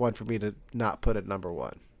tough one for me to not put at number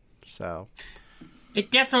 1. So it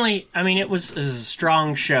definitely, I mean, it was a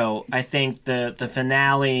strong show. I think the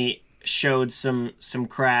finale showed some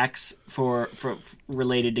cracks for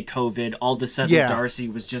related to COVID. All of a sudden, Darcy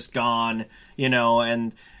was just gone,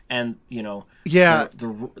 and the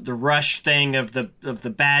rush thing of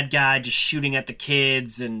the bad guy just shooting at the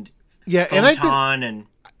kids and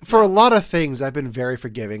for a lot of things I've been very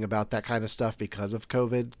forgiving about that kind of stuff because of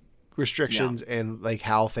COVID restrictions and like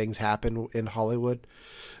how things happen in Hollywood.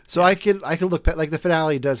 So I can look at, like, the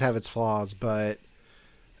finale does have its flaws, but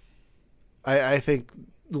I think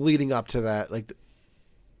leading up to that, like,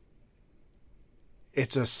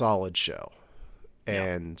 it's a solid show.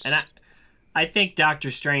 And I think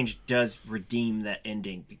Doctor Strange does redeem that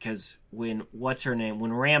ending, because when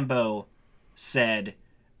Rambo said,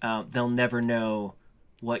 they'll never know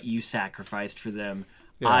what you sacrificed for them,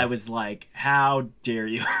 I was like, how dare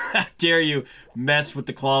you? How dare you mess with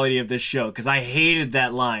the quality of this show? Because I hated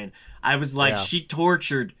that line. I was like, she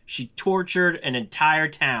tortured an entire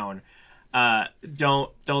town.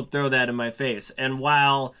 Don't throw that in my face. And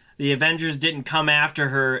while the Avengers didn't come after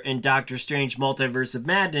her in Doctor Strange Multiverse of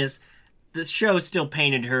Madness, this show still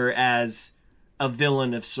painted her as a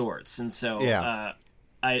villain of sorts. And so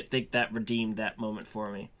I think that redeemed that moment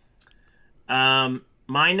for me.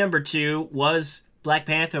 My number 2 was Black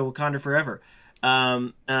Panther: Wakanda Forever.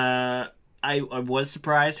 I was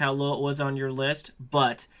surprised how low it was on your list,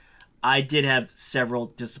 but I did have several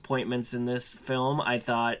disappointments in this film. I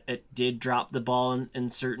thought it did drop the ball in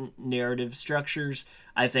certain narrative structures.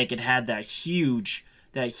 I think it had that huge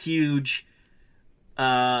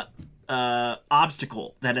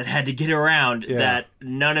obstacle that it had to get around that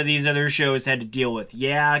none of these other shows had to deal with.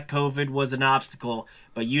 Yeah, COVID was an obstacle,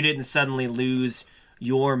 but you didn't suddenly lose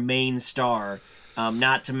your main star.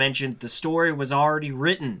 Not to mention the story was already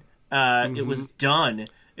written. It was done.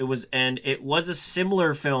 It was a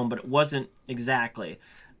similar film, but it wasn't exactly.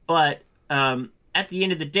 But at the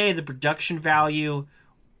end of the day, the production value,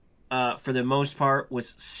 for the most part, was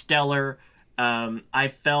stellar.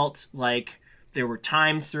 I felt like there were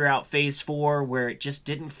times throughout Phase 4 where it just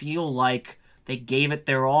didn't feel like they gave it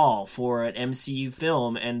their all for an MCU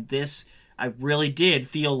film, and this, I really did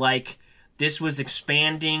feel like this was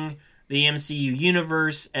expanding the MCU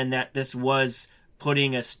universe, and that this was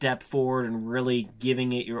putting a step forward and really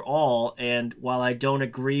giving it your all. And while I don't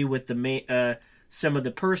agree with the some of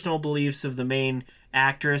the personal beliefs of the main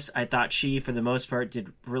actress, I thought she, for the most part,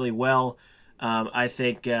 did really well. I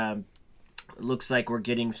think it looks like we're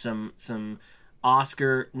getting some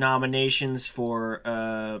Oscar nominations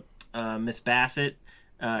for Miss Bassett.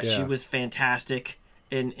 She was fantastic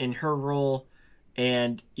in her role.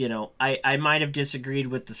 And, you know, I might have disagreed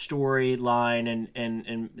with the storyline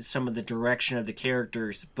and some of the direction of the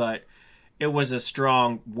characters, but it was a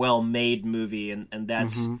strong, well-made movie, and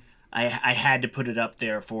that's I had to put it up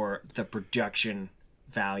there for the production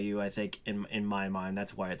value, I think, in my mind.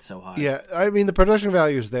 That's why it's so high. Yeah, I mean, the production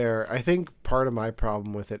value is there. I think part of my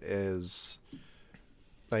problem with it is,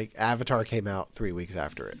 like, Avatar came out 3 weeks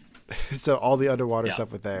after it. So all the underwater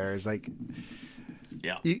stuff with there is, like...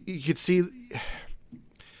 Yeah, you could see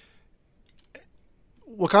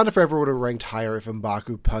Wakanda Forever would have ranked higher if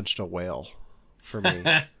M'Baku punched a whale for me.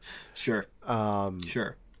 Sure.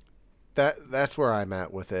 Sure. That's where I'm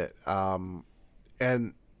at with it.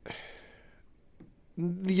 And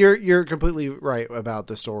you're completely right about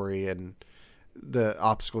the story and the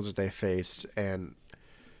obstacles that they faced, and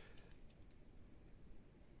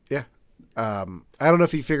I don't know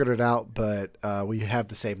if you figured it out, but we have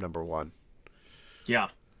the same number 1. Yeah,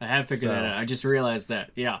 I have figured that out. I just realized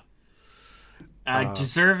that. Yeah.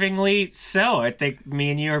 Deservingly so. I think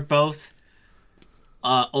me and you are both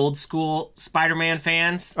old school Spider-Man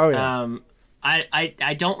fans. Oh, yeah.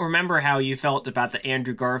 I don't remember how you felt about the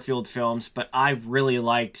Andrew Garfield films, but I really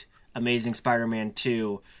liked Amazing Spider-Man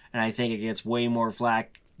 2, and I think it gets way more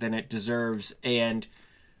flack than it deserves. And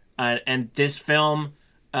this film,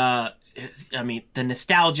 I mean, the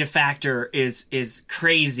nostalgia factor is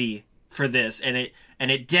crazy for this, and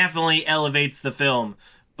it definitely elevates the film,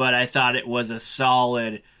 but I thought it was a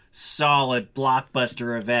solid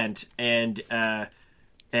blockbuster event, and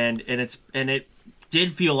it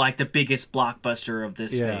did feel like the biggest blockbuster of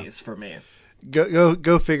this phase for me.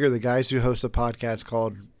 Go figure. The guys who host a podcast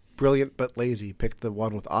called Brilliant But Lazy picked the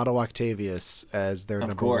one with Otto Octavius as their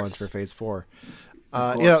number 1 for Phase 4.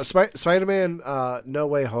 You know, Spider-Man No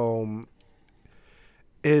Way Home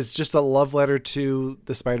is just a love letter to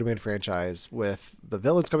the Spider-Man franchise, with the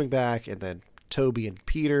villains coming back, and then Toby and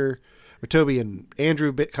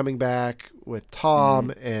Andrew coming back with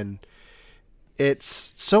Tom, and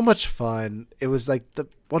it's so much fun. It was like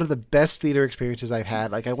one of the best theater experiences I've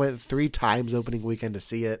had. Like, I went 3 times opening weekend to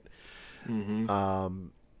see it. It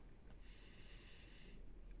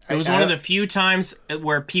was one of the few times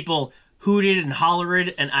where people hooted and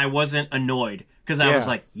hollered, and I wasn't annoyed, because I was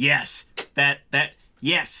like, yes,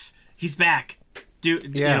 yes, he's back. You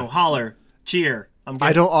know, holler, cheer. I'm good.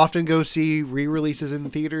 I don't often go see re-releases in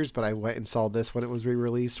theaters, but I went and saw this when it was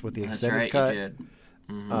re-released with the extended cut. You did.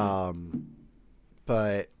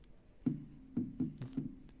 But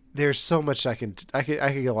there's so much I could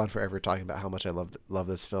go on forever talking about how much I love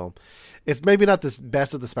this film. It's maybe not the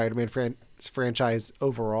best of the Spider-Man franchise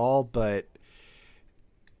overall, but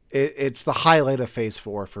it's the highlight of Phase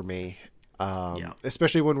 4 for me.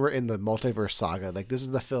 Especially when we're in the multiverse saga. Like, this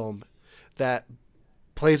is the film that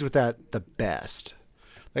plays with that the best.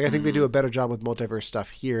 Like, I think they do a better job with multiverse stuff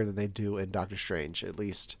here than they do in Doctor Strange, at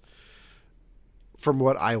least from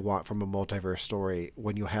what I want from a multiverse story,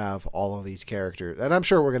 when you have all of these characters. And I'm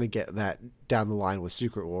sure we're going to get that down the line with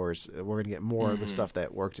Secret Wars. We're going to get more of the stuff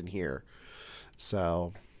that worked in here.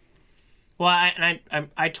 So, well,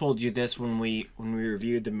 I told you this when we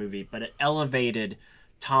reviewed the movie, but it elevated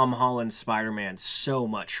Tom Holland's Spider-Man so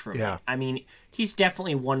much for me. Yeah. I mean, he's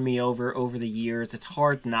definitely won me over the years. It's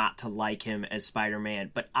hard not to like him as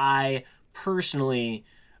Spider-Man, but I personally,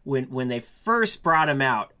 when they first brought him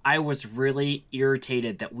out, I was really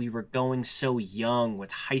irritated that we were going so young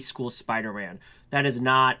with high school Spider-Man. That is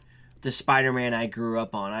not the Spider-Man I grew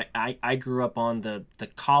up on. I grew up on the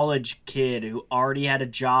college kid who already had a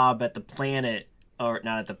job at the Planet, or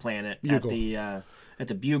not at the Planet, Bugle. At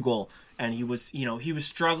the Bugle, and he was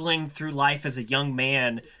struggling through life as a young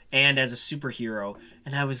man and as a superhero,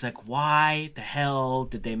 and I was like, why the hell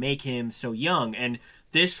did they make him so young? And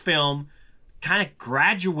this film kind of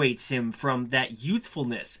graduates him from that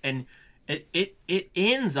youthfulness, and it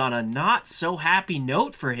ends on a not so happy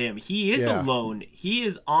note for him. He is alone. He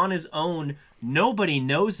is on his own. Nobody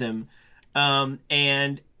knows him,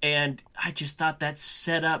 and I just thought that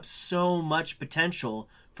set up so much potential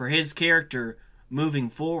for his character moving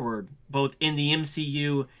forward, both in the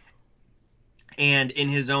MCU and in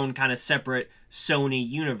his own kind of separate Sony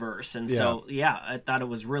universe. And so, I thought it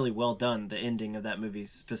was really well done, the ending of that movie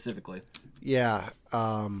specifically. Yeah.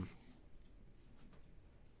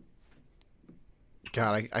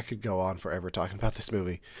 God, I could go on forever talking about this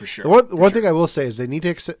movie. For sure. The one thing I will say is they need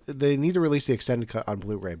to release the extended cut on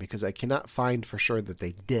Blu-ray, because I cannot find for sure that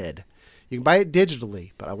they did. You can buy it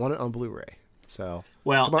digitally, but I want it on Blu-ray. So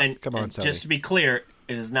come on, Sony. Just to be clear,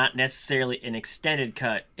 it is not necessarily an extended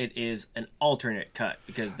cut. It is an alternate cut,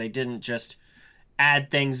 because they didn't just add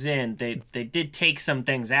things in. They did take some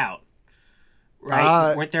things out,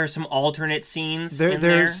 right? Weren't there some alternate scenes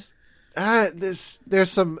there's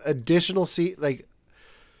some additional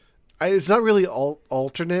it's not really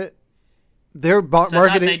alternate. They're marketing. I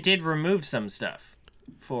thought they did remove some stuff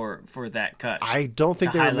for that cut. I don't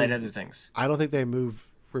think they highlight removed, other things. I don't think they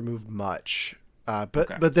removed much.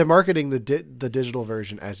 But they're marketing the digital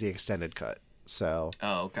version as the extended cut. So.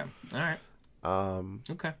 Oh, okay. All right.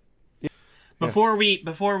 Okay. Yeah. Before we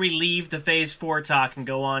leave the Phase 4 talk and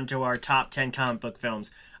go on to our top 10 comic book films,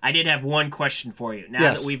 I did have one question for you.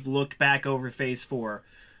 Now that we've looked back over Phase 4,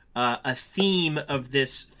 a theme of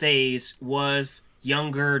this phase was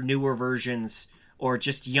younger, newer versions, or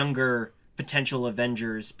just younger potential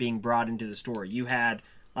Avengers being brought into the story. You had,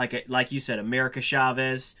 like you said, America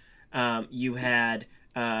Chavez. You had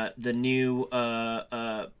the new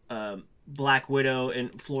Black Widow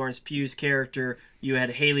and Florence Pugh's character. You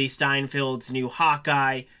had Haley Steinfeld's new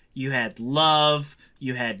Hawkeye. You had Love.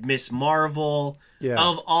 You had Miss Marvel. Yeah.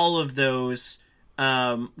 Of all of those,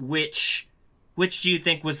 which do you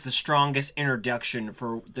think was the strongest introduction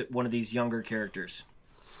for one of these younger characters?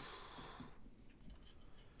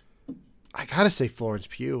 I gotta say Florence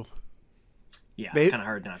Pugh. Yeah, it's kind of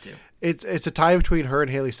hard not to. It's a tie between her and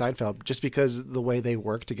Haley Steinfeld, just because of the way they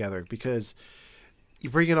work together. Because you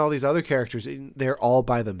bring in all these other characters, and they're all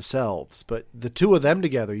by themselves, but the two of them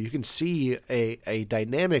together, you can see a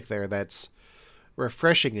dynamic there that's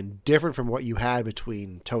refreshing and different from what you had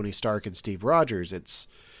between Tony Stark and Steve Rogers. It's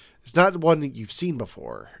not one that you've seen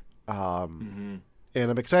before, and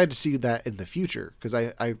I'm excited to see that in the future, because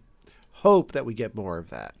I hope that we get more of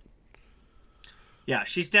that. Yeah,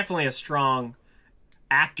 she's definitely a strong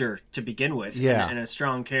actor to begin with, and a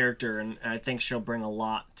strong character, and I think she'll bring a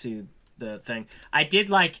lot to the thing. I did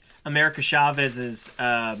like America Chavez's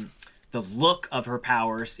the look of her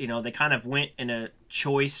powers. You know, they kind of went in a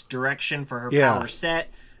choice direction for her power set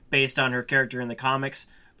based on her character in the comics,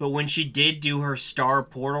 but when she did do her star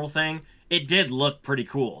portal thing, it did look pretty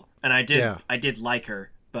cool, and I did like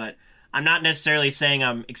her. But I'm not necessarily saying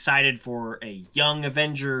I'm excited for a young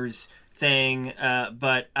Avengers thing,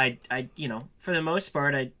 but I for the most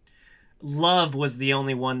part, Love was the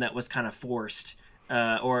only one that was kind of forced,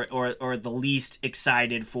 or the least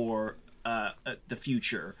excited for the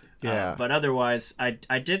future. But otherwise,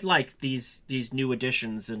 I did like these new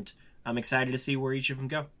additions, and I'm excited to see where each of them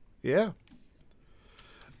go. Yeah.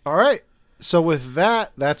 All right. So with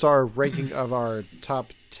that, that's our ranking of our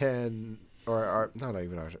top 10, or our not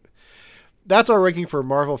even our. That's our ranking for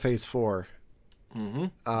Marvel Phase 4.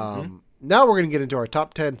 Now we're going to get into our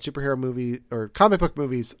top 10 superhero movie or comic book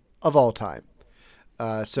movies of all time.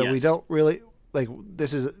 We don't really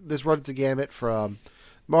this runs the gamut from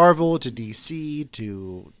Marvel to DC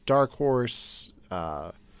to Dark Horse.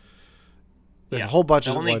 There's a whole bunch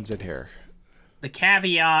of ones in here. The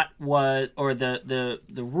caveat was, or the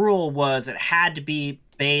rule was, it had to be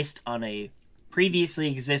based on a previously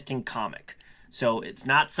existing comic. So it's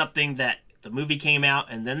not something that the movie came out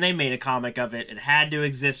and then they made a comic of it. It had to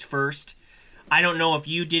exist first. I don't know if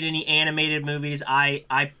you did any animated movies.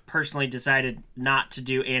 I personally decided not to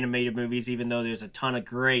do animated movies, even though there's a ton of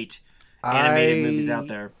great animated movies out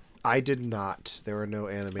there. I did not. There were no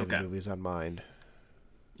animated Okay. movies on mine.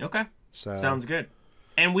 Okay. So Sounds good.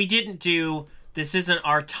 And we didn't do. This isn't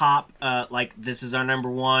our top. Like this is our number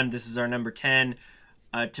 1. This is our number 10.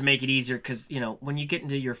 To make it easier, because when you get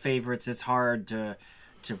into your favorites, it's hard to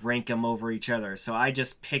rank them over each other. So I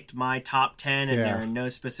just picked my top 10, and they're in no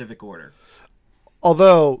specific order.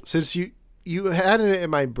 Although, since you had it in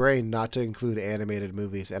my brain not to include animated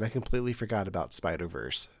movies, and I completely forgot about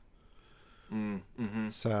Spider-Verse. Mm-hmm.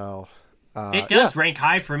 So it does rank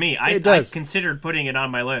high for me. I considered putting it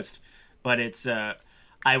on my list, but it's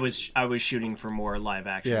I was shooting for more live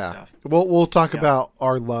action stuff. We'll talk about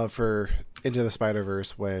our love for Into the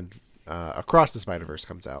Spider-Verse when Across the Spider-Verse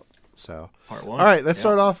comes out. So Part 1. All right, let's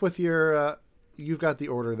start off with your. You've got the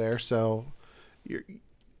order there, so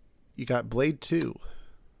you got Blade 2.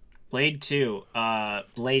 Blade 2.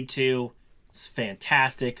 Blade 2 is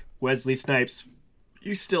fantastic. Wesley Snipes.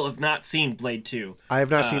 You still have not seen Blade 2. I have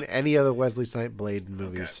not seen any of the Wesley Snipes Blade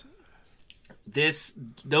movies. Okay.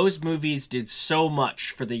 Those movies did so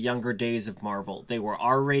much for the younger days of Marvel. They were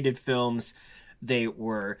R-rated films. They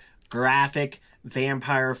were graphic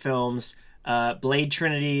vampire films. Blade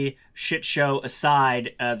Trinity shit show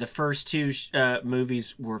aside, the first 2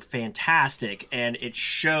 movies were fantastic, and it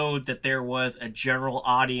showed that there was a general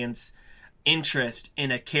audience interest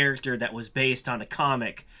in a character that was based on a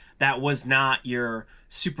comic that was not your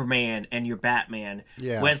Superman and your Batman.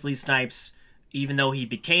 Yeah. Wesley Snipes, even though he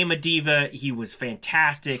became a diva, he was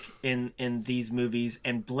fantastic in these movies,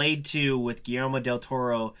 and Blade 2 with Guillermo del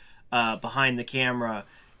Toro behind the camera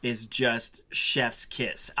is just chef's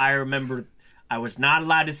kiss. I remember I was not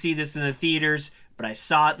allowed to see this in the theaters, but I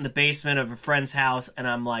saw it in the basement of a friend's house, and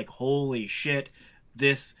I'm like, holy shit,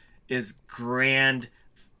 this is grand,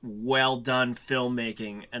 well done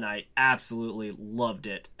filmmaking, and I absolutely loved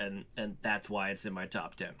it, and that's why it's in my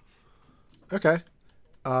top 10. Okay.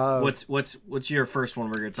 What's your first one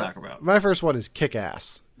we're going to talk about? My first one is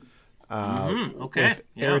Kick-Ass. Okay. With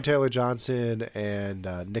Aaron Taylor Johnson and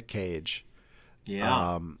Nick Cage.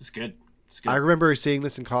 Yeah, it's good. I remember seeing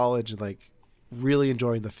this in college and really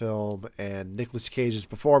enjoying the film, and Nicolas Cage's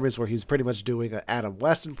performance where he's pretty much doing an Adam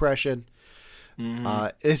West impression.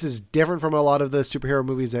 This is different from a lot of the superhero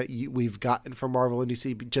movies that we've gotten from Marvel and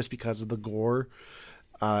DC just because of the gore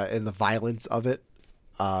and the violence of it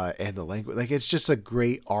and the language. It's just a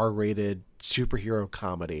great R-rated superhero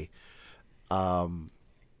comedy. And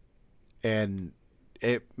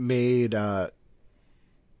it made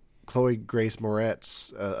Chloe Grace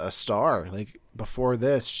Moretz a star. Before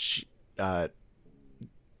this,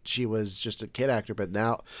 she was just a kid actor, but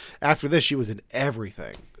now after this, she was in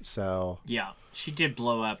everything. So yeah, she did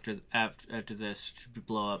blow up after this. She did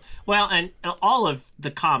blow up. Well, and all of the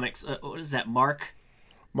comics. What is that? Mark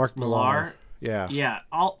Millar. Yeah.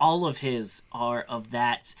 All of his are of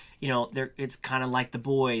that. It's kind of like The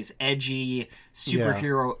Boys, edgy,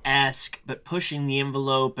 superhero-esque, but pushing the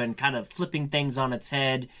envelope and kind of flipping things on its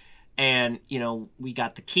head. And we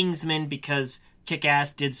got the Kingsman because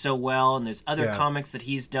Kick-Ass did so well, and there's other comics that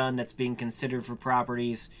he's done that's being considered for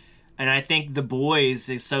properties. And I think The Boys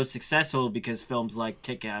is so successful because films like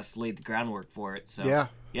Kick-Ass laid the groundwork for it. So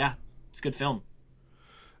yeah, it's a good film.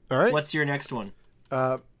 All right. What's your next one?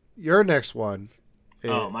 Your next one.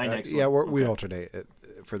 My next one. Yeah, we alternate it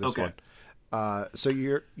for this one. So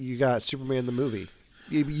you got Superman the movie.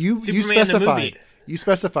 You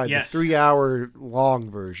specified the 3-hour long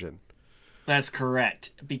version. That's correct,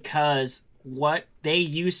 because what they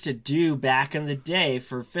used to do back in the day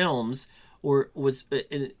for films was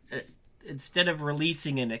instead of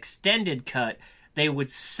releasing an extended cut, they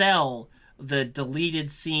would sell the deleted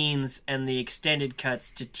scenes and the extended cuts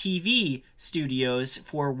to TV studios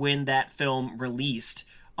for when that film released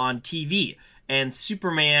on TV. And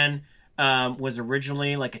Superman was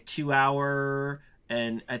originally like a 2-hour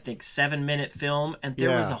and I think 7-minute film, and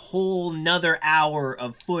there was a whole nother hour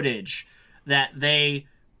of footage that they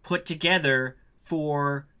put together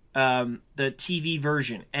for the TV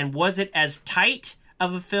version. And was it as tight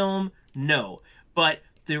of a film? No. But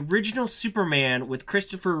the original Superman with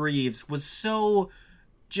Christopher Reeves was so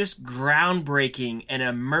just groundbreaking and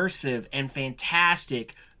immersive and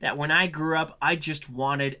fantastic that when I grew up, I just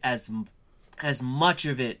wanted as much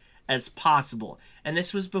of it as possible. And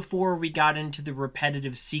this was before we got into the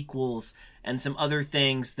repetitive sequels and some other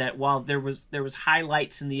things that, while there was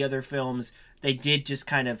highlights in the other films, they did just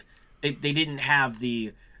kind of they didn't have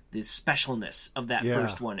the specialness of that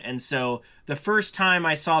first one. And so the first time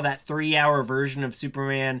I saw that 3-hour version of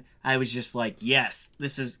Superman, I was just like, yes,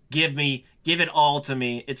 this is give it all to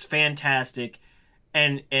me. It's fantastic.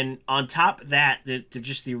 And on top of that,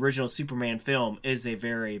 just the original Superman film is a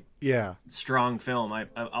very strong film. I've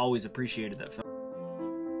always appreciated that film.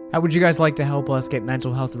 How would you guys like to help us get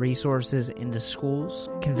mental health resources into schools,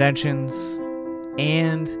 conventions,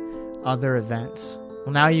 and other events?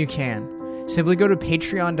 Well, now you can. Simply go to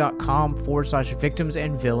patreon.com/victims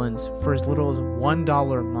and villains for as little as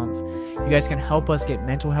 $1 a month. You guys can help us get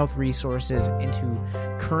mental health resources into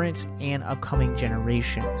current and upcoming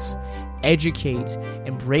generations, educate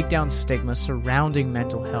and break down stigma surrounding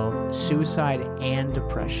mental health, suicide, and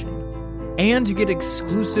depression. And you get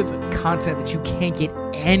exclusive content that you can't get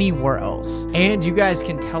anywhere else. And you guys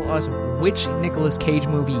can tell us which Nicolas Cage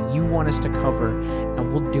movie you want us to cover,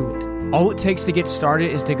 and we'll do it. All it takes to get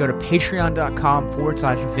started is to go to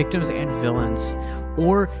patreon.com/victims and villains,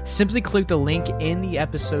 or simply click the link in the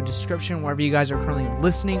episode description wherever you guys are currently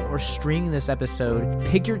listening or streaming this episode.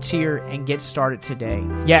 Pick your tier and get started today.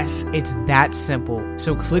 Yes, it's that simple.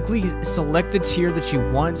 So quickly select the tier that you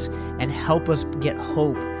want and help us get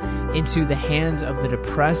hope into the hands of the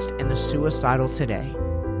depressed and the suicidal today.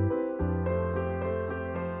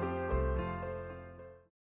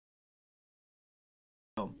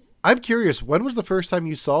 I'm curious, when was the first time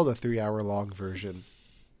you saw the 3-hour-long version?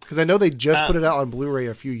 Because I know they just put it out on Blu-ray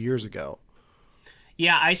a few years ago.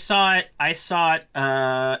 Yeah, I saw it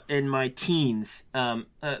in my teens.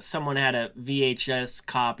 Someone had a VHS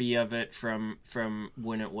copy of it from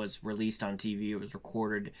when it was released on TV. It was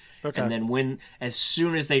recorded. Okay. And then as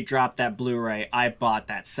soon as they dropped that Blu-ray, I bought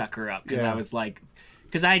that sucker up because I was like,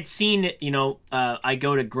 because I'd seen it, I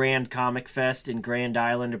go to Grand Comic Fest in Grand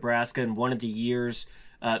Island, Nebraska, and one of the years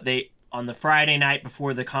on the Friday night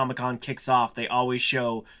before the Comic-Con kicks off, they always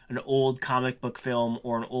show an old comic book film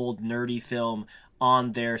or an old nerdy film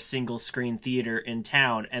on their single-screen theater in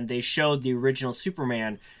town, and they showed the original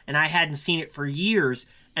Superman, and I hadn't seen it for years,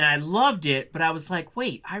 and I loved it, but I was like,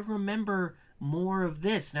 wait, I remember more of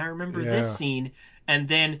this, and I remember this scene, and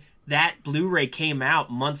then that Blu-ray came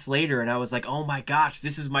out months later, and I was like, oh my gosh,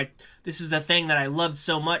 this is the thing that I loved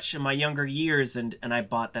so much in my younger years, and I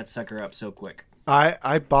bought that sucker up so quick.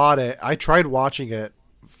 I bought it. I tried watching it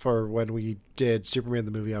for when we did Superman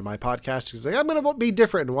the movie on my podcast. Because I'm going to be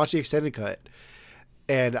different and watch the extended cut.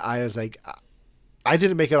 And I was like, I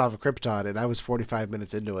didn't make it off of Krypton, and I was 45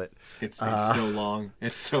 minutes into it. It's so long.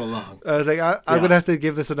 It's so long. I was like, I'm going to have to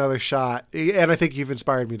give this another shot. And I think you've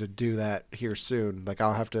inspired me to do that here soon. Like,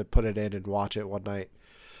 I'll have to put it in and watch it one night.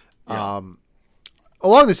 Yeah.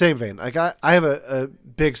 Along the same vein, like I have a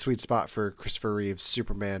big sweet spot for Christopher Reeve's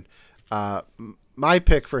Superman. My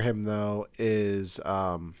pick for him, though, is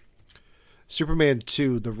Superman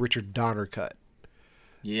 2, the Richard Donner cut.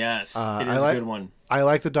 Yes, it is a good one. I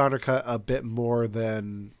like the Donner cut a bit more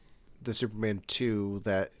than the Superman 2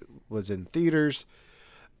 that was in theaters.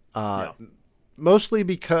 Mostly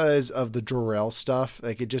because of the Jor-El stuff.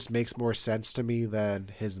 Like, it just makes more sense to me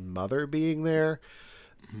than his mother being there.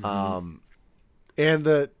 Mm-hmm.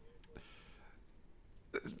 And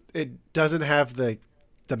it doesn't have the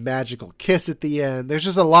magical kiss at the end. There's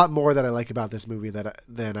just a lot more that I like about this movie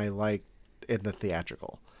than I like in the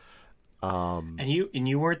theatrical. And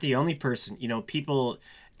you weren't the only person. People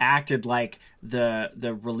acted like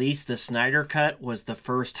the release, the Snyder Cut, was the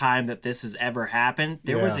first time that this has ever happened.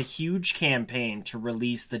 There was a huge campaign to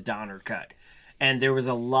release the Donner Cut. And there was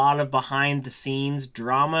a lot of behind the scenes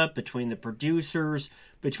drama between the producers,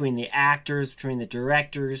 between the actors, between the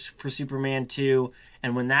directors for Superman 2.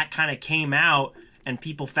 And when that kind of came out, and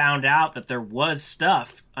people found out that there was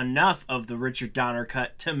enough of the Richard Donner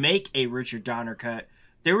Cut to make a Richard Donner Cut,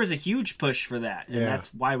 there was a huge push for that, and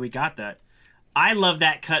that's why we got that. I love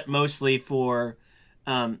that cut mostly for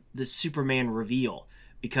the Superman reveal,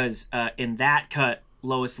 because in that cut,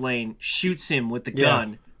 Lois Lane shoots him with the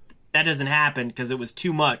gun. That doesn't happen because it was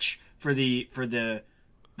too much for the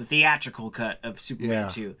theatrical cut of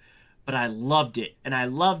Superman 2. But I loved it, and I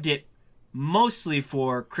loved it mostly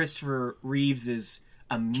for Christopher Reeves's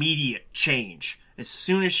immediate change. As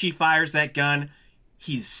soon as she fires that gun,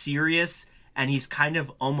 he's serious, and he's kind of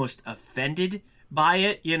almost offended by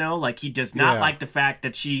it, like he does not like the fact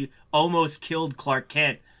that she almost killed Clark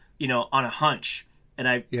Kent, on a hunch. And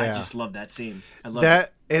I just love that scene. I love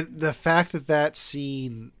that. And the fact that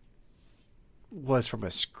scene was from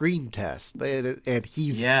a screen test, and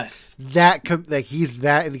he's he's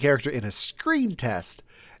that in character in a screen test.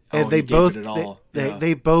 And they both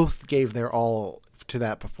gave their all to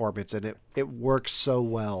that performance, and it works so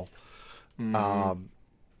well.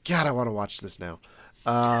 God, I want to watch this now.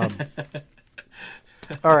 All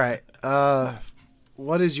right,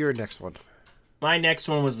 what is your next one? My next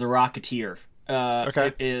one was The Rocketeer.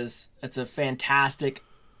 Okay, it's a fantastic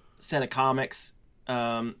set of comics.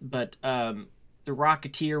 but The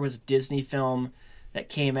Rocketeer was a Disney film that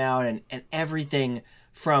came out, and everything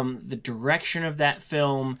from the direction of that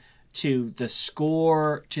film to the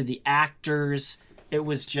score to the actors, it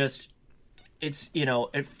was just,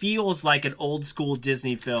 it feels like an old school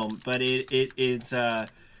Disney film, but it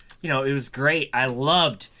was great. I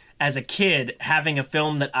loved, as a kid, having a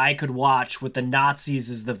film that I could watch with the Nazis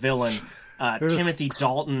as the villain. Timothy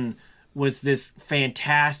Dalton was this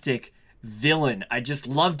fantastic villain. I just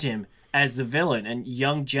loved him as the villain. And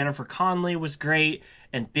young Jennifer Connelly was great.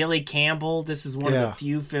 And Billy Campbell, this is one of the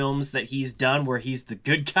few films that he's done where he's the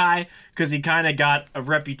good guy, because he kind of got a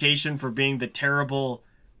reputation for being the terrible,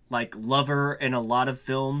 lover in a lot of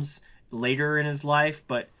films later in his life.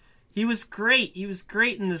 But he was great. He was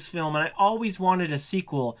great in this film, and I always wanted a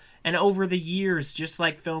sequel. And over the years, just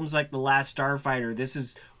like films like The Last Starfighter, this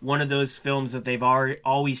is one of those films that they've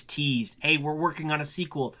always teased. Hey, we're working on a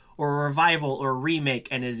sequel or a revival or a remake,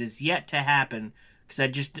 and it is yet to happen, because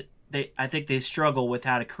I think they struggle with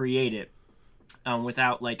how to create it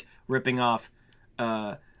without ripping off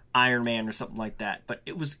Iron Man or something like that. But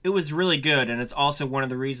it was really good, and it's also one of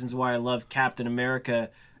the reasons why I love Captain America,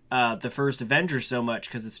 the first Avengers, so much,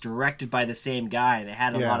 because it's directed by the same guy, and it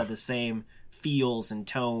had a lot of the same feels and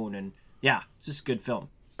tone, and it's just a good film.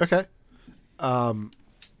 Okay.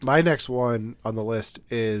 My next one on the list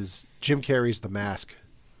is Jim Carrey's The Mask.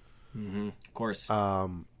 Mm-hmm. Of course.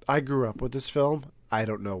 I grew up with this film. I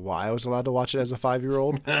don't know why I was allowed to watch it as a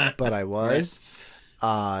 5-year-old, but I was.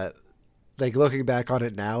 Right. Looking back on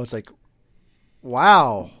it now, it's like,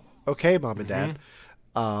 wow. Okay, Mom and Dad.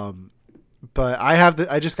 But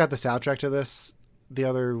I just got the soundtrack to this the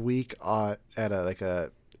other week at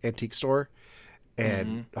a antique store,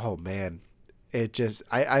 and oh man, it just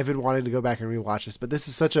I've been wanting to go back and rewatch this, but this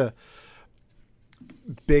is such a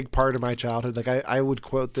big part of my childhood. I would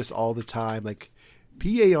quote this all the time, Party,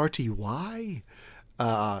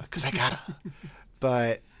 because I gotta.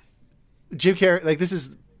 But Jim Carrey,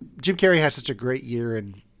 Jim Carrey had such a great year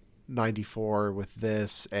in '94 with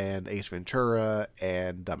this and Ace Ventura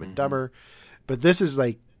and Dumb and Dumber, but this is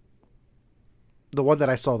the one that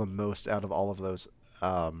I saw the most out of all of those.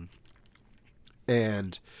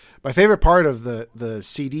 And my favorite part of the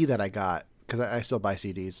CD that I got, because I still buy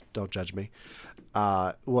CDs, don't judge me,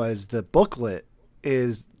 was the booklet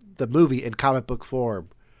is the movie in comic book form.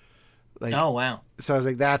 Oh wow! So I was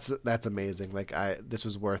like, that's amazing. This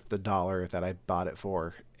was worth the $1 that I bought it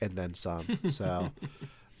for, and then some. So.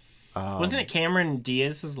 Wasn't it Cameron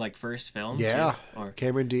Diaz's first film? Yeah, too?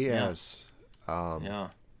 Cameron Diaz. Yeah.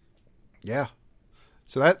 Yeah.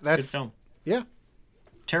 So that's good film. Yeah.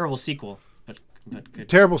 Terrible sequel, but good.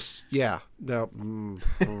 Terrible. Yeah. No.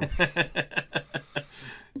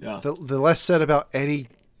 Yeah. The less said about any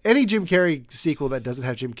Jim Carrey sequel that doesn't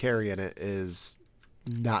have Jim Carrey in it is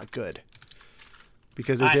not good.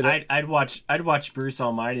 Because I'd watch Bruce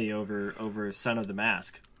Almighty over Son of the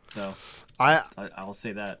Mask. So I'll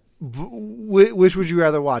say that. Which would you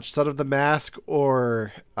rather watch, Son of the Mask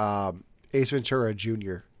or Ace Ventura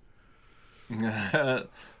Jr.?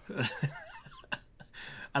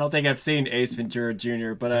 I don't think I've seen Ace Ventura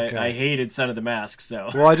Jr., but okay. I hated Son of the Mask.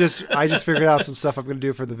 So well, I just figured out some stuff I'm going to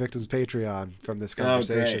do for the Victims Patreon from this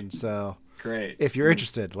conversation. Great. So great. If you're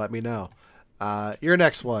interested, let me know. Your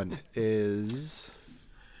next one is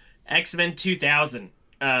X-Men 2000.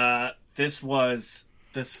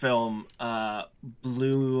 This film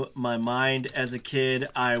blew my mind as a kid.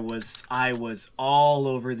 I was all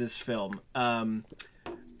over this film. They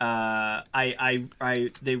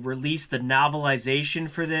released the novelization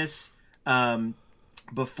for this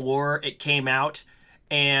before it came out,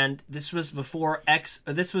 and this was before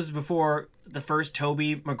the first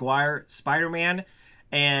Tobey Maguire Spider-Man,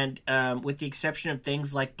 and with the exception of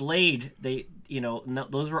things like Blade,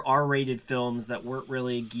 those were R-rated films that weren't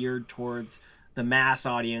really geared towards the mass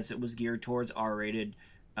audience. It was geared towards R-rated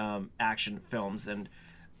action films, and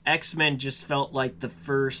X-Men just felt like the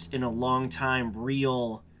first in a long time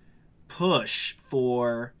real push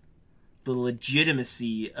for the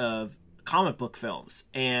legitimacy of comic book films.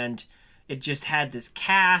 And it just had this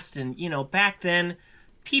cast, and back then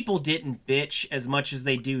people didn't bitch as much as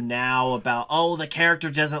they do now about, oh, the character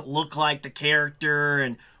doesn't look like the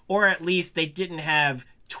character, or at least they didn't have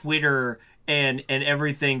Twitter and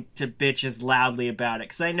everything to bitch as loudly about it,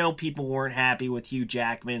 because I know people weren't happy with Hugh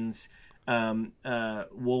Jackman's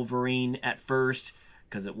Wolverine at first,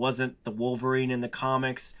 because it wasn't the Wolverine in the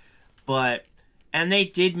comics, and they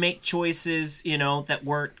did make choices that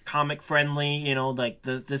weren't comic friendly, like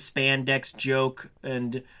the spandex joke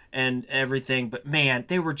and everything, but man,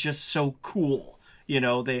 they were just so cool.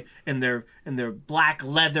 they in their black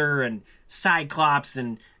leather and Cyclops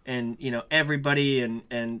and everybody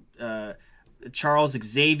and Charles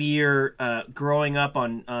Xavier growing up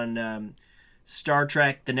on Star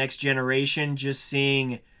Trek: The Next Generation, just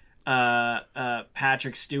seeing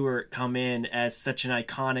Patrick Stewart come in as such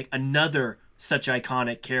another such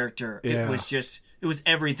iconic character. Yeah. It was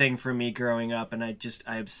everything for me growing up, and I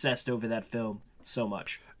obsessed over that film so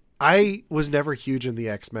much. I was never huge in the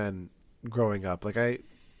X-Men growing up. Like, I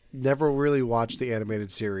never really watched the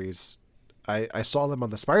animated series. I saw them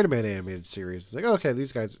on the Spider-Man animated series. It's like, okay,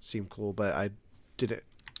 these guys seem cool, but I didn't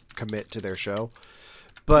commit to their show.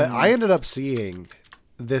 But I ended up seeing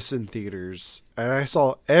this in theaters, and I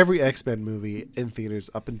saw every X-Men movie in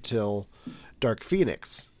theaters up until Dark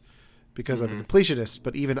Phoenix, because I'm a completionist,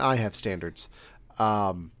 but even I have standards.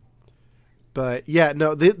 But yeah,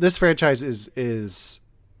 no, this franchise is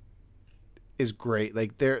great.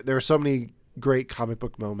 Like, there are so many great comic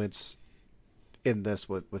book moments in this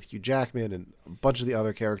with Hugh Jackman and a bunch of the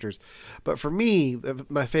other characters. But for me,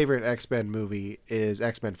 my favorite X-Men movie is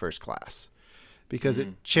X-Men First Class, because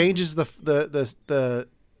it changes the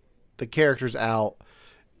characters out,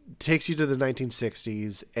 takes you to the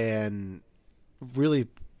 1960s, and really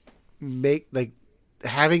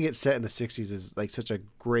having it set in the 60s is like such a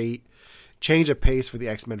great change of pace for the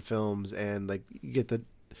X-Men films. And like, you get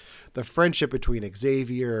the friendship between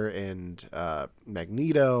Xavier and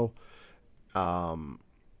Magneto.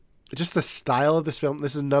 Just the style of this film.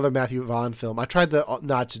 This is another Matthew Vaughn film. I tried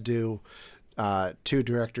not to do two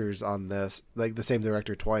directors on this, like the same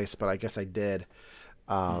director twice, but I guess I did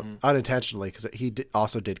unintentionally, because he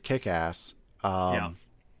also did Kick-Ass.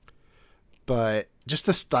 But just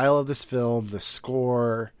the style of this film, the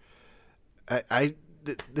score,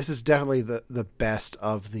 this is definitely the best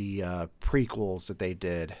of the prequels that they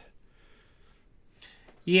did.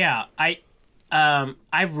 Yeah, I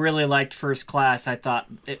really liked First Class. I thought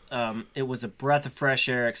it was a breath of fresh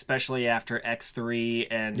air, especially after X3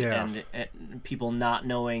 and people not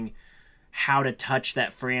knowing how to touch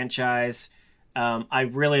that franchise. I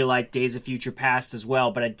really like Days of Future Past as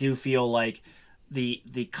well, but I do feel like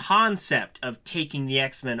the concept of taking the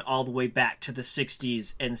X-Men all the way back to the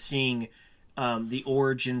 60s and seeing the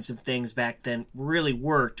origins of things back then really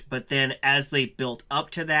worked. But then as they built up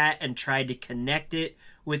to that and tried to connect it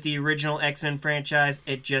with the original X-Men franchise,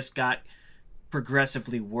 it just got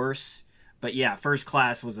progressively worse. But yeah, First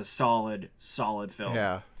Class was a solid film.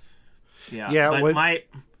 Yeah. But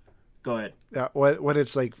go ahead. Yeah, when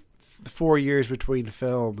it's like 4 years between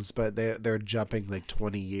films, but they're jumping like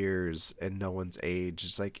 20 years and no one's age.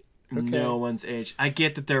 It's like, okay. No one's age. I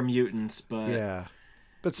get that they're mutants, but yeah,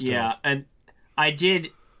 but still. Yeah, and I did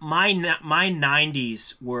my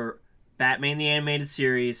 90s were Batman the Animated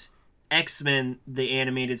Series, X-Men the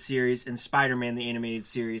Animated Series, and Spider-Man the Animated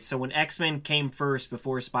Series. So when X-Men came first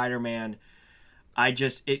before Spider-Man, I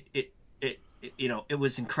just it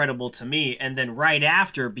was incredible to me. And then right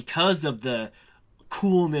after, because of the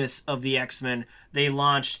coolness of the X-Men, they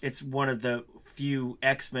launched, it's one of the few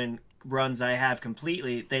X-Men runs I have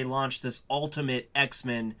completely, they launched this Ultimate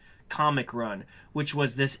X-Men comic run, which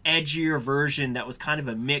was this edgier version that was kind of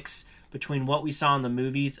a mix between what we saw in the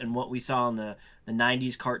movies and what we saw in the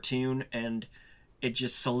 90s cartoon, and it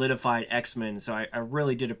just solidified X-Men. So I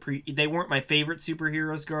really did they weren't my favorite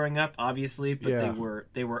superheroes growing up, obviously, but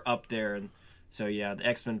they were up there. And so yeah, the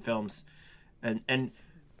X-Men films, and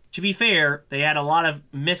to be fair, they had a lot of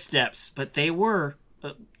missteps, but they were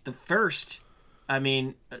the first,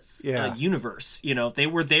 universe. They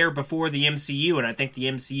were there before the MCU, and I think the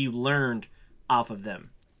MCU learned off of them.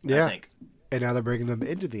 Yeah. I think. And now they're bringing them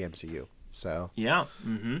into the MCU. So yeah.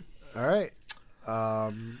 Mm-hmm. All right.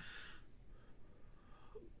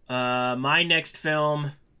 My next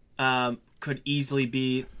film could easily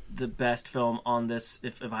be the best film on this.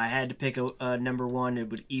 If I had to pick a number one, it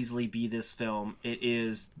would easily be this film. It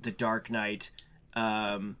is The Dark Knight.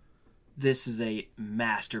 This is a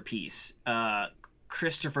masterpiece.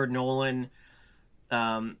 Christopher Nolan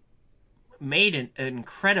made an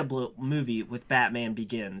incredible movie with Batman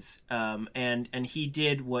Begins. And he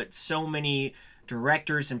did what so many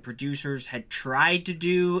directors and producers had tried to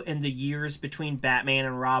do in the years between Batman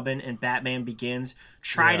and Robin and Batman Begins,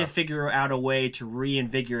 to figure out a way to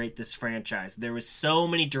reinvigorate this franchise. There was so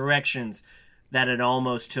many directions that it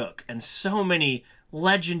almost took, and so many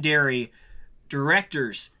legendary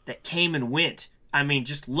directors that came and went. I mean,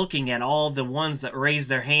 just looking at all the ones that raised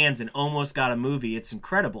their hands and almost got a movie, it's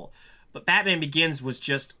incredible. But Batman Begins was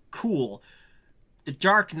just cool. The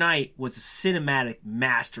Dark Knight was a cinematic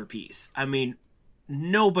masterpiece. I mean,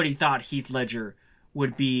 nobody thought Heath Ledger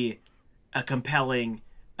would be a compelling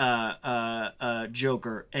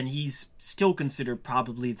Joker, and he's still considered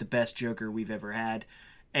probably the best Joker we've ever had.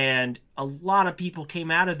 And a lot of people came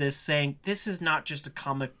out of this saying, this is not just a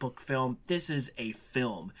comic book film, this is a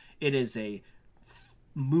film. It is a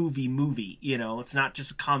movie, you know, it's not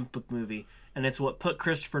just a comic book movie. And it's what put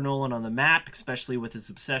Christopher Nolan on the map, especially with his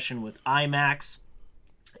obsession with IMAX.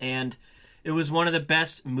 And it was one of the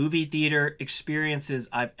best movie theater experiences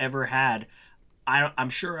I've ever had. I'm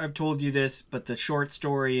sure I've told you this, but the short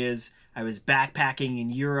story is I was backpacking in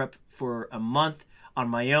Europe for a month on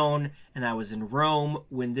my own, and I was in Rome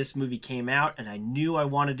when this movie came out, and I knew I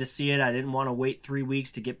wanted to see it. I didn't want to wait 3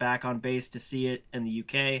 weeks to get back on base to see it in the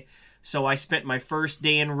UK. So I spent my first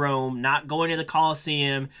day in Rome not going to the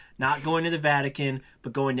Colosseum, not going to the Vatican,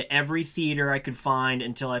 but going to every theater I could find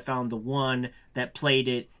until I found the one that played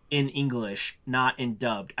it in English, not in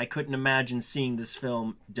dubbed. I couldn't imagine seeing this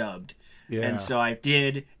film dubbed. Yeah. And so I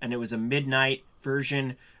did, and it was a midnight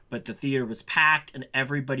version, but the theater was packed, and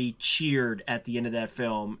everybody cheered at the end of that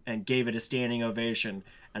film and gave it a standing ovation,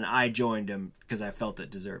 and I joined them because I felt it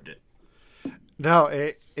deserved it. No,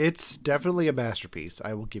 it's definitely a masterpiece.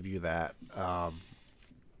 I will give you that.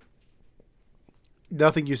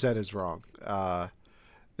 Nothing you said is wrong.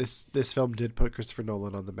 This film did put Christopher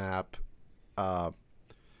Nolan on the map. Dark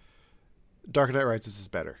Knight Rises is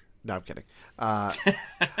better. No, I'm kidding.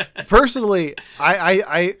 Personally, if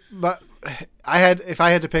I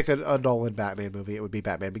had to pick a Nolan Batman movie, it would be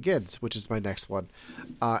Batman Begins, which is my next one.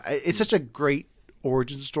 It's such a great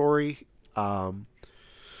origin story.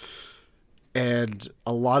 And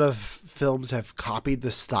a lot of films have copied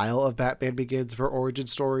the style of Batman Begins for origin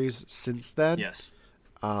stories since then. Yes.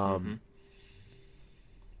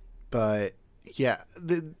 But yeah,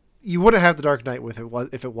 you wouldn't have the Dark Knight if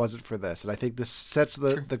it wasn't for this, and I think this sets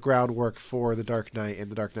the groundwork for the Dark Knight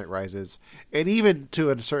and the Dark Knight Rises, and even to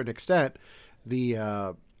a certain extent, the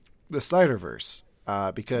Snyderverse,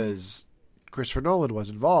 because Christopher Nolan was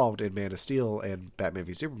involved in Man of Steel and Batman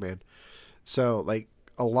v Superman, so like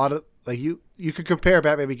a lot of you could compare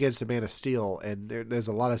Batman Begins to Man of Steel, and there's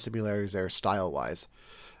a lot of similarities there style wise,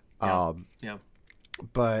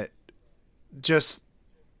 but just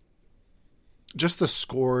the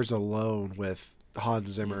scores alone with Hans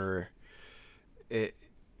Zimmer,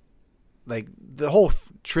 like the whole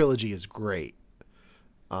trilogy is great.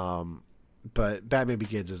 But Batman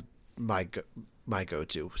Begins is my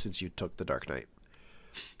go-to since you took the Dark Knight.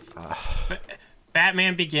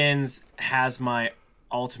 Batman Begins has my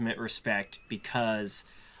ultimate respect because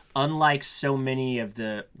unlike so many of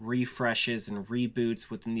the refreshes and reboots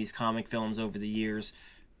within these comic films over the years,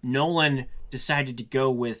 Nolan decided to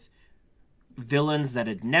go with villains that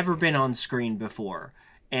had never been on screen before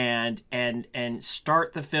and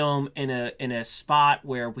start the film in a spot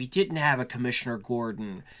where we didn't have a Commissioner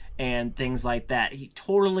Gordon and things like that.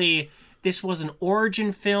 This was an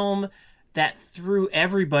origin film that threw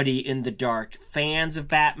everybody in the dark, fans of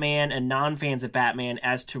Batman and non-fans of Batman,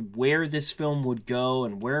 as to where this film would go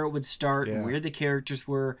and where it would start and where the characters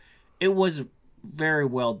were. It was very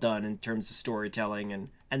well done in terms of storytelling,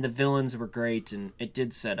 and the villains were great, and it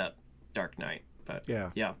did set up Dark Knight. But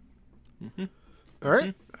yeah. Mm-hmm. All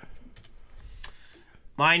right.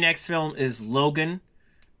 My next film is Logan.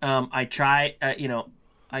 I tried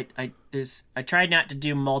not to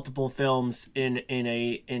do multiple films in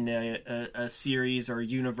a series or a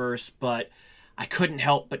universe, but I couldn't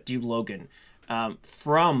help but do Logan.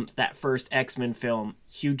 From that first X-Men film,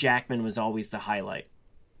 Hugh Jackman was always the highlight,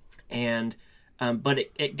 and but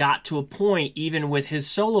it got to a point, even with his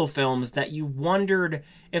solo films, that you wondered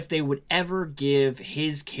if they would ever give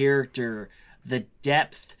his character the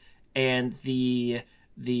depth and the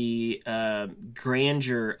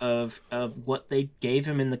grandeur of what they gave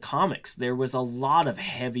him in the comics. There was a lot of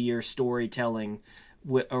heavier storytelling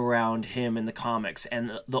around him in the comics,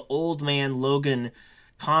 and the Old Man Logan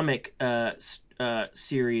comic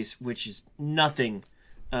series, which is nothing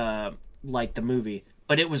like the movie,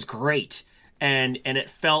 but it was great. And it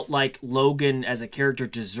felt like Logan as a character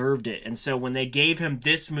deserved it. And so when they gave him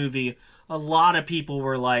this movie, a lot of people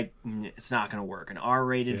were like, it's not going to work. An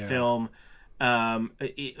R-rated film.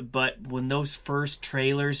 But when those first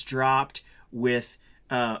trailers dropped with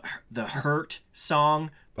the Hurt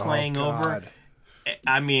song playing over,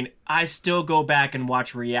 I mean, I still go back and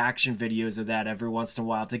watch reaction videos of that every once in a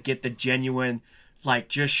while to get the genuine, like,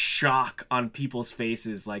 just shock on people's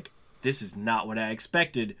faces. Like, this is not what I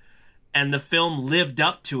expected. And the film lived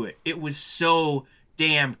up to it. It was so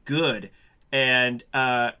damn good. And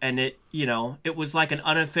it, it was like an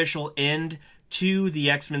unofficial end to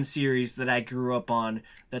the X-Men series that I grew up on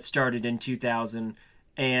that started in 2000.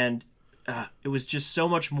 And it was just so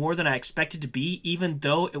much more than I expected to be, even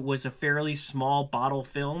though it was a fairly small bottle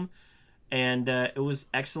film, and it was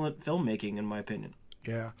excellent filmmaking in my opinion.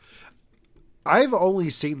 Yeah, I've only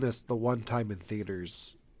seen this the one time in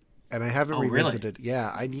theaters, and I haven't revisited. Really?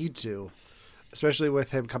 Yeah, I need to, especially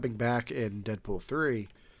with him coming back in Deadpool 3.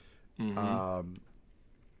 Mm-hmm.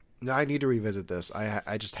 No, I need to revisit this.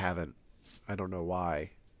 I just haven't. I don't know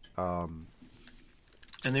why. And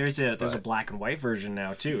there's a black and white version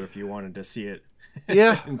now too, if you wanted to see it.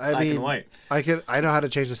 Yeah, in black and white. I know how to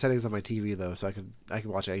change the settings on my TV though, so I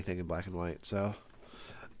can watch anything in black and white. So,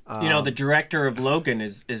 the director of Logan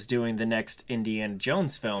is doing the next Indiana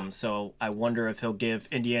Jones film, so I wonder if he'll give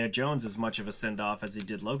Indiana Jones as much of a send off as he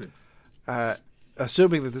did Logan.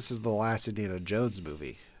 Assuming that this is the last Indiana Jones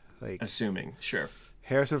movie, Assuming, sure.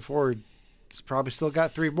 Harrison Ford's probably still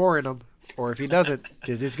got 3 more in him, or if he doesn't,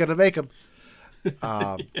 Disney's gonna make him.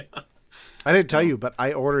 I didn't tell you, but I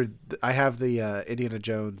have the Indiana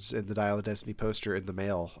Jones and the Dial of Destiny poster in the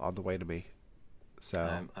mail on the way to me.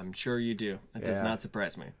 So I'm sure you do. That does not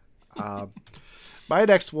surprise me. My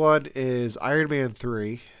next one is Iron Man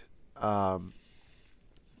 3. Oh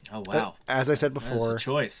wow! As I said before, that is a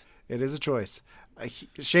choice. It is a choice.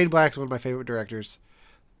 Shane Black's one of my favorite directors.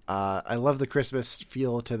 I love the Christmas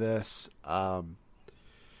feel to this. I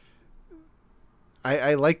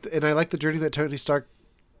like the journey that Tony Stark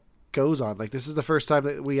goes on. Like, this is the first time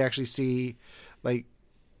that we actually see like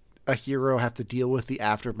a hero have to deal with the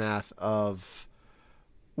aftermath of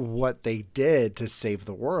what they did to save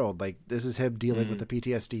the world. Like, this is him dealing with the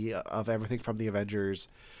PTSD of everything from the Avengers,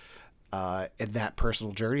 and that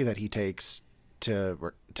personal journey that he takes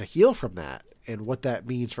to heal from that, and what that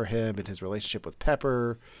means for him and his relationship with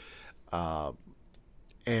Pepper.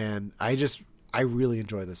 And I really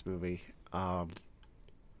enjoy this movie.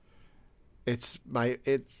 It's my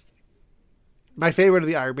favorite of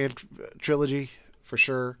the Iron Man trilogy for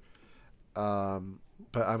sure.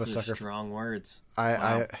 But I'm a sucker. Strong words.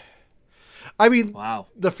 I mean, wow.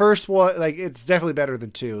 The first one, like, it's definitely better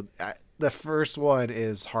than 2. The first one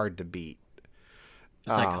is hard to beat.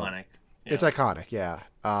 It's iconic. Yeah. It's iconic, yeah.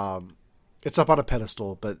 It's up on a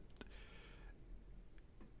pedestal, but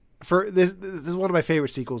this is one of my favorite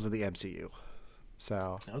sequels of the MCU.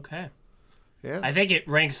 So okay, yeah, I think it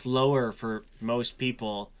ranks lower for most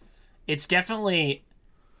people. It's definitely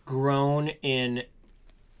grown in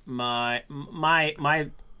my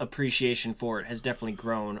appreciation for it has definitely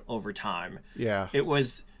grown over time. Yeah, it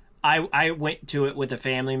was. I went to it with a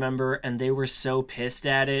family member, and they were so pissed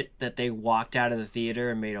at it that they walked out of the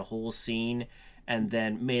theater and made a whole scene, and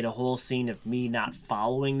then made a whole scene of me not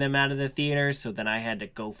following them out of the theater, so then I had to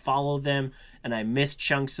go follow them, and I missed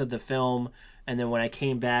chunks of the film, and then when I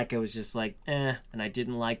came back, I was just like, and I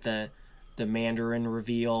didn't like the Mandarin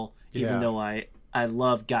reveal, even though I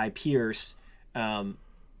love Guy Pearce,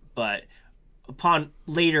 but upon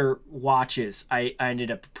later watches, I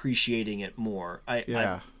ended up appreciating it more.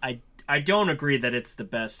 I don't agree that it's the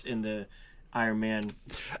best in the Iron Man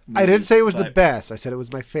movies, I didn't say it was the best. I said it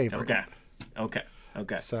was my favorite. Okay.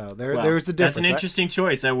 So there was the difference. That's an interesting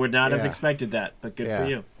choice. I would not have expected that, but good for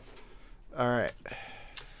you. All right.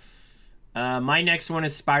 My next one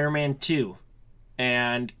is Spider-Man 2.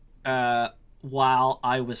 And while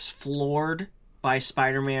I was floored by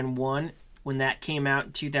Spider-Man 1, when that came out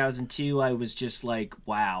in 2002, I was just like,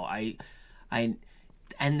 wow, and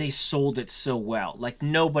they sold it so well. Like,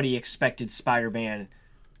 nobody expected Spider-Man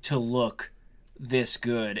to look this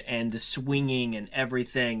good, and the swinging and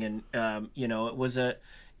everything, and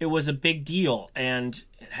it was a big deal. And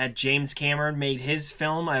had James Cameron made his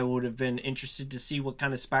film, I would have been interested to see what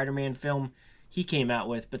kind of Spider-Man film he came out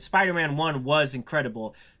with. But Spider-Man 1 was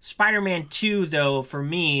incredible. Spider-Man 2, though, for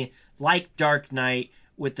me, like Dark Knight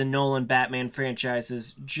with the Nolan Batman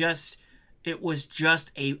franchises, it was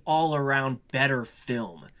just a all-around better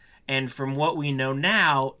film. And from what we know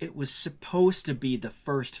now, it was supposed to be the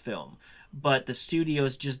first film, but the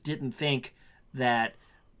studios just didn't think that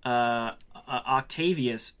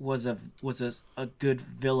Octavius was a good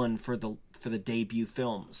villain for the debut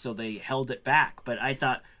film, so they held it back. But I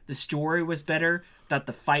thought the story was better, thought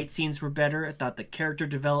the fight scenes were better, I thought the character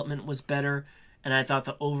development was better, and I thought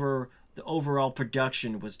the overall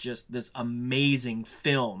production was just this amazing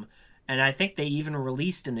film. And I think they even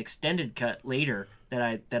released an extended cut later that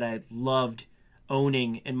I loved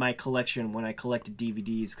owning in my collection when I collected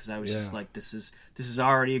DVDs, because I was just like, this is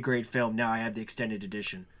already a great film. Now I have the extended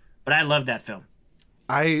edition. But I love that film.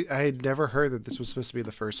 I had never heard that this was supposed to be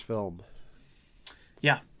the first film.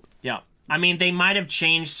 Yeah. I mean, they might have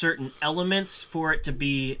changed certain elements for it to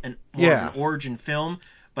be more of an origin film,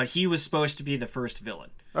 but he was supposed to be the first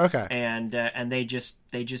villain. Okay. and they just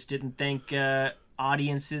didn't think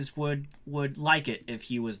audiences would like it if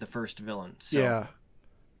he was the first villain. So, yeah.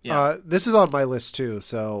 yeah. This is on my list too.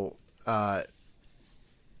 So when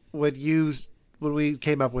we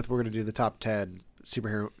came up with we're going to do the top 10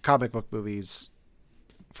 superhero comic book movies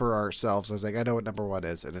for ourselves, I was like, I know what number 1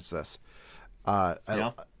 is, and it's this.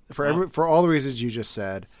 For all the reasons you just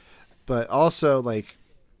said, but also like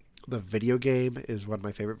the video game is one of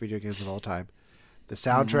my favorite video games of all time. The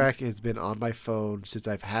soundtrack has been on my phone since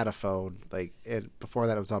I've had a phone. Like, and before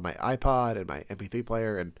that, it was on my iPod and my MP3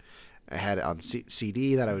 player, and I had it on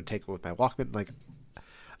CD that I would take with my Walkman. Like,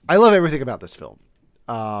 I love everything about this film.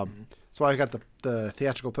 So I got the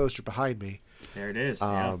theatrical poster behind me. There it is.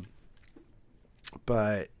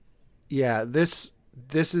 But yeah, this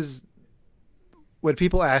is when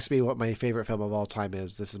people ask me what my favorite film of all time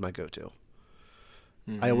is. This is my go-to.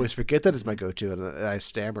 I always forget that it's my go-to, and I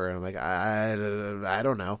stammer, and I'm like, I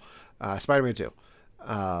don't know. Spider-Man 2.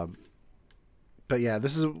 But yeah,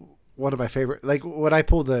 this is one of my favorite. Like, when I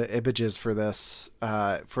pulled the images for this,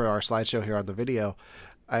 for our slideshow here on the video,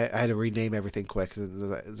 I had to rename everything quick.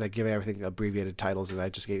 As I give everything abbreviated titles, and I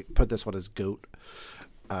just put this one as GOAT.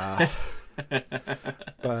 But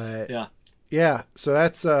yeah. So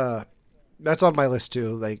that's on my list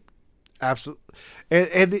too. Like, absolutely,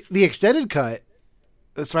 and the extended cut,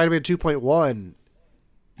 Spider-Man 2.1.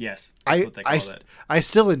 Yes, that's what they call it. I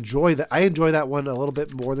still enjoy that. I enjoy that one a little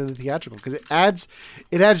bit more than the theatrical because it adds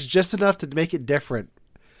just enough to make it different.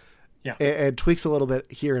 Yeah, and tweaks a little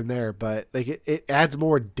bit here and there, but like it adds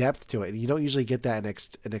more depth to it. And you don't usually get that in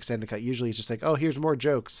an extended cut. Usually it's just like, oh, here's more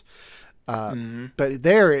jokes. But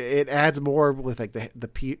there it adds more with like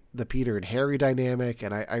the Peter and Harry dynamic,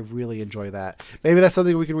 and I really enjoy that. Maybe that's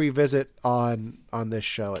something we can revisit on this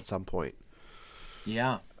show at some point.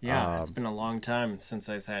 Yeah. It's been a long time since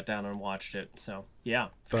I sat down and watched it, so yeah,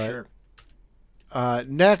 for sure.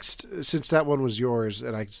 Next, since that one was yours,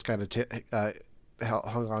 and I just kind of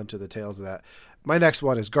hung on to the tails of that. My next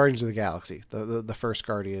one is Guardians of the Galaxy, the first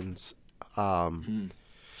Guardians.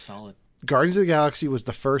 Solid. Guardians of the Galaxy was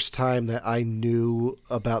the first time that I knew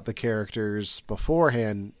about the characters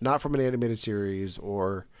beforehand, not from an animated series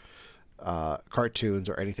or cartoons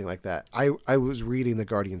or anything like that. I was reading the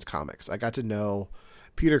Guardians comics. I got to know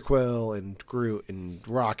Peter Quill and Groot and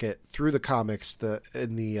Rocket through the comics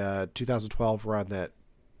in the 2012 run that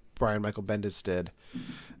Brian Michael Bendis did.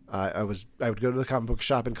 I would go to the comic book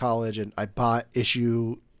shop in college, and I bought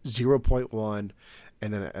issue 0.1,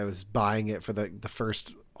 and then I was buying it for the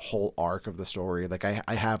first whole arc of the story. Like I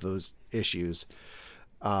have those issues.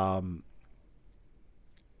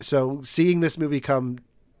 So seeing these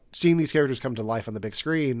characters come to life on the big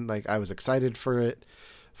screen, like I was excited for it,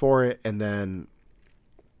 and then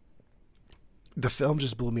the film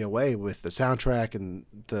just blew me away with the soundtrack and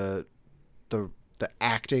the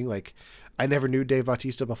acting. Like, I never knew Dave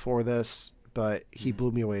Bautista before this, but he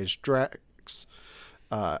blew me away as Drax.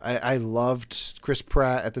 I loved Chris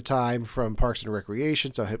Pratt at the time from Parks and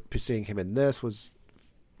Recreation, so seeing him in this was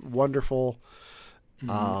wonderful.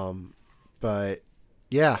 But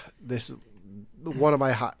yeah, this one of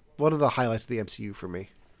the highlights of the MCU for me.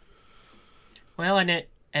 Well, and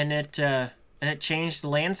it changed the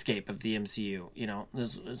landscape of the MCU. You know,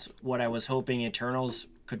 this is what I was hoping Eternals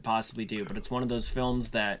could possibly do, but it's one of those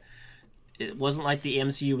films that it wasn't like the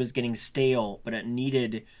MCU was getting stale, but it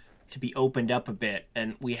needed to be opened up a bit.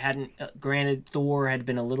 And we hadn't, granted, Thor had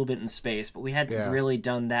been a little bit in space, but we hadn't really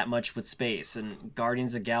done that much with space. And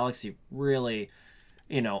Guardians of the Galaxy really,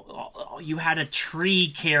 you know, you had a tree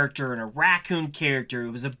character and a raccoon character.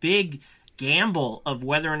 It was a big gamble of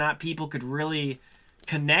whether or not people could really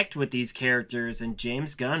connect with these characters, and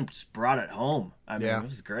James Gunn just brought it home. I mean, it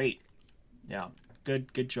was great. Yeah,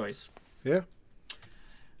 good choice. Yeah.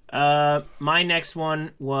 My next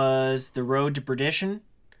one was The Road to Perdition.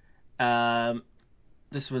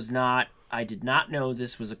 This was not. I did not know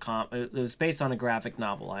this was it was based on a graphic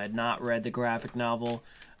novel. I had not read the graphic novel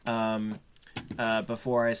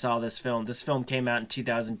before I saw this film. This film came out in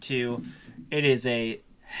 2002. It is a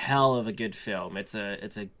hell of a good film. It's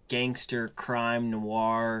a gangster crime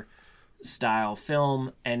noir style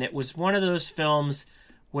film, and it was one of those films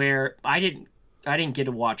where I didn't get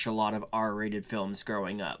to watch a lot of R-rated films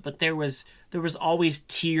growing up, but there was always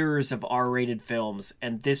tiers of R-rated films,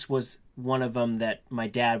 and this was one of them that my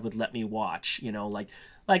dad would let me watch. You know,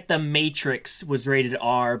 like The Matrix was rated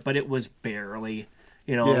R, but it was barely.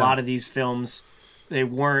 You know, a lot of these films, they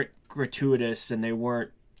weren't gratuitous and they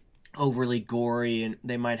weren't overly gory, and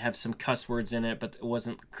they might have some cuss words in it, but it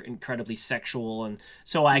wasn't incredibly sexual. And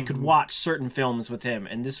so I could watch certain films with him,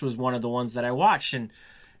 and this was one of the ones that I watched, and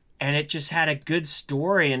and it just had a good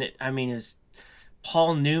story. And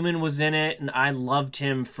Paul Newman was in it, and I loved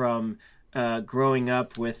him from growing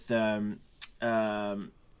up with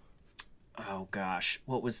oh gosh,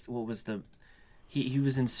 what was the he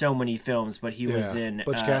was in so many films, but he was in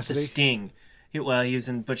Butch Cassidy? The Sting. He was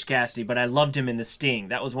in Butch Cassidy, but I loved him in The Sting.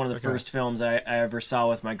 That was one of the first films I ever saw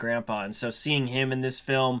with my grandpa, and so seeing him in this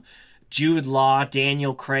film, Jude Law,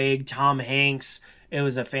 Daniel Craig, Tom Hanks, it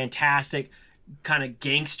was a fantastic kind of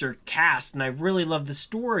gangster cast, and I really loved the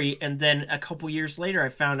story. And then a couple years later, I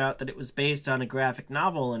found out that it was based on a graphic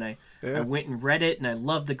novel, and I went and read it, and I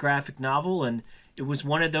loved the graphic novel, and it was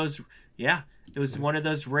one of those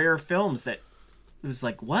rare films that it was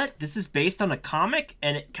like, what? This is based on a comic?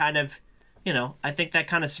 And it kind of, I think that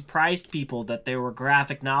kind of surprised people that there were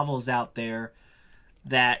graphic novels out there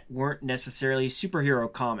that weren't necessarily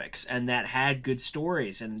superhero comics and that had good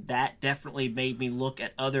stories. And that definitely made me look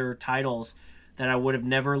at other titles that I would have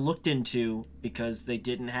never looked into because they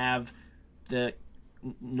didn't have the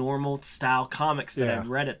normal style comics that I'd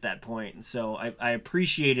read at that point. And so I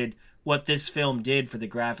appreciated what this film did for the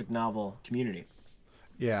graphic novel community.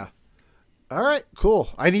 Yeah. All right, cool.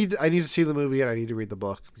 I need to see the movie and I need to read the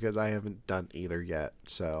book because I haven't done either yet.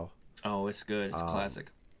 So. Oh, it's good. It's a classic.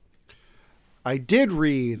 I did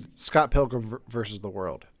read Scott Pilgrim versus the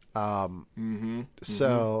World.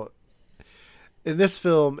 So, and this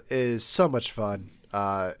film is so much fun.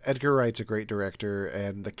 Edgar Wright's a great director,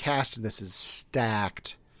 and the cast in this is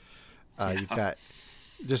stacked. You've got,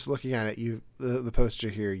 just looking at it, the poster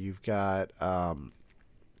here. You've got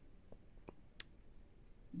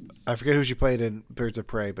I forget who she played in Birds of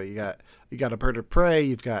Prey, but you got a Bird of Prey.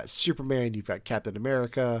 You've got Superman. You've got Captain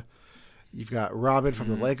America. You've got Robin from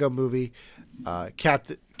the Lego Movie.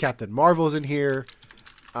 Captain Marvel's in here.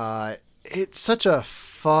 It's such a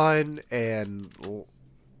fun and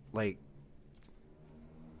like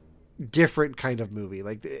different kind of movie.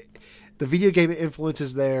 Like the video game influence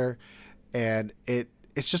is there, and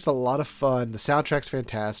it's just a lot of fun. The soundtrack's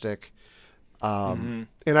fantastic. And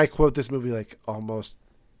I quote this movie like almost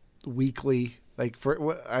weekly. Like for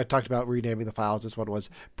what I talked about renaming the files, this one was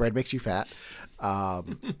 "Bread Makes You Fat."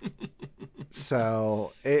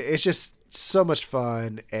 So it's just so much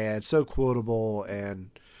fun and so quotable, and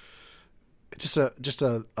just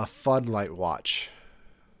a fun light watch.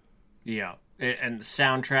 Yeah, and the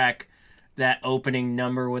soundtrack, that opening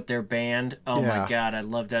number with their band. Oh my god, I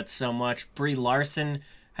love that so much. Brie Larson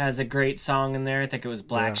has a great song in there. I think it was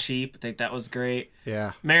Black Sheep. I think that was great.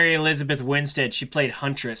 Yeah. Mary Elizabeth Winstead, she played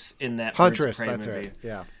Huntress in that Huntress, Birds of Prey that's movie. right.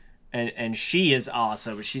 Yeah. And she is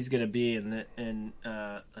awesome. She's gonna be in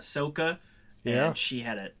Ahsoka. Yeah. And she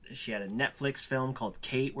had a Netflix film called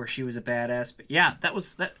Kate where she was a badass. But yeah,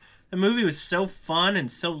 the movie was so fun and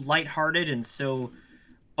so lighthearted and so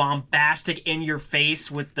bombastic, in your face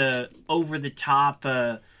with the over the top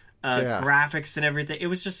graphics and everything. It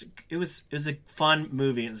was a fun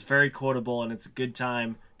movie. It's very quotable, and it's a good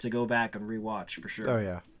time to go back and rewatch for sure. Oh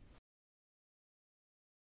yeah.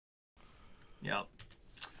 Yep.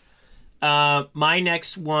 My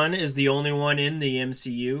next one is the only one in the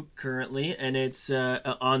MCU currently, and it's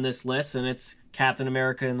on this list, and it's Captain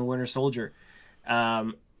America and the Winter Soldier.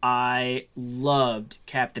 I loved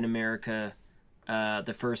Captain America,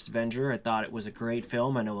 the First Avenger. I thought it was a great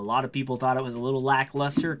film. I know a lot of people thought it was a little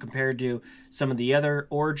lackluster compared to some of the other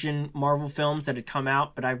origin Marvel films that had come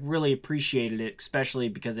out, but I really appreciated it, especially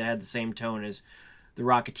because it had the same tone as The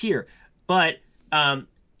Rocketeer. But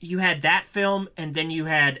you had that film, and then you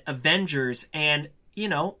had Avengers, and,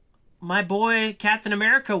 my boy Captain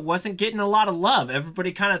America wasn't getting a lot of love.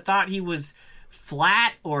 Everybody kind of thought he was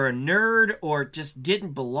flat or a nerd or just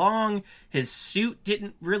didn't belong. His suit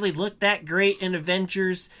didn't really look that great in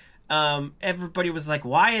Avengers. Everybody was like,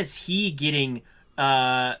 why is he getting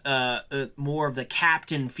more of the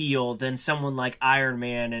captain feel than someone like Iron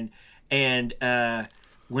Man? And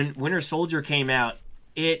when Winter Soldier came out,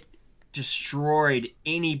 it destroyed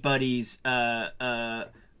anybody's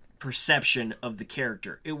perception of the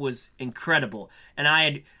character. It was incredible. And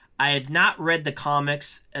I had not read the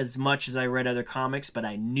comics as much as I read other comics, but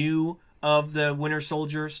I knew of the Winter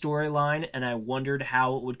Soldier storyline, and I wondered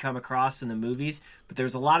how it would come across in the movies. But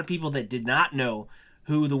there's a lot of people that did not know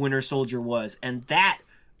who the Winter Soldier was, and that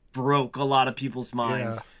broke a lot of people's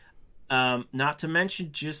minds. Yeah. Not to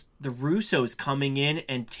mention just the Russos coming in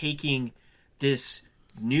and taking this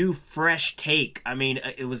new, fresh take. I mean,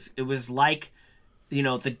 it was like,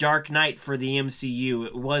 the Dark Knight for the MCU.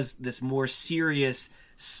 It was this more serious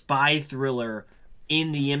spy thriller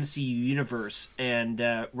in the MCU universe, and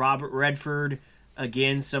Robert Redford,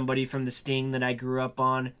 again, somebody from The Sting that I grew up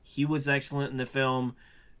on, he was excellent in the film.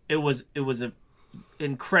 It was a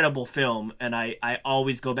incredible film, and I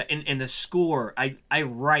always go back. And the score, I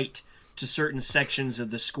write to certain sections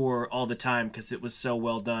of the score all the time because it was so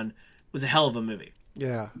well done. It was a hell of a movie.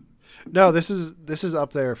 Yeah. No, this is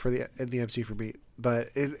up there for the MCU for me, but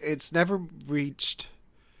it's never reached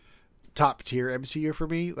top tier MCU for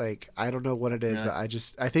me. Like, I don't know what it is, but I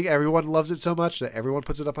think everyone loves it so much that everyone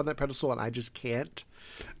puts it up on that pedestal, and I just can't.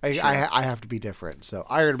 I have to be different. So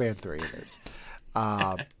Iron Man 3 it is.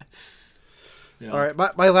 Yeah. All right,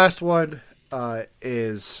 my last one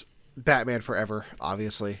is Batman Forever.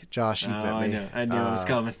 Obviously, Josh, you've met me. I knew it was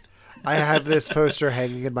coming. I have this poster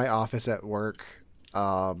hanging in my office at work.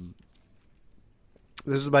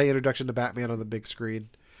 This is my introduction to Batman on the big screen.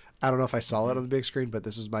 I don't know if I saw it on the big screen, but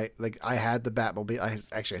this was I had the Batmobile.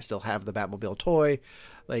 I still have the Batmobile toy.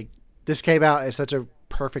 Like, this came out at such a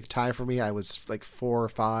perfect time for me. I was like 4 or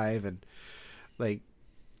 5, and like,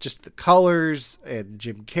 just the colors and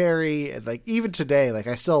Jim Carrey, and like, even today, like,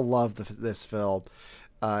 I still love this film.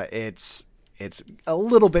 It's a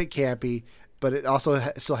little bit campy, but it also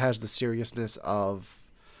still has the seriousness of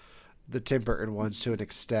the Tim Burton ones to an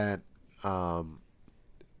extent.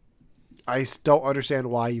 I don't understand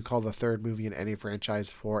why you call the third movie in any franchise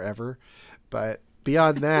Forever, but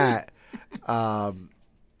beyond that,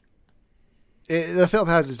 the film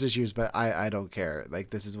has its issues, but I don't care.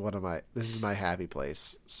 Like, this is my happy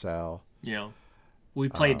place. So, we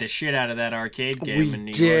played the shit out of that arcade game in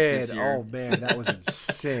New York this year. Oh man, that was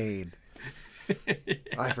insane.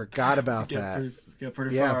 I forgot about that. Got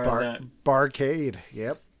pretty far on that. Barcade.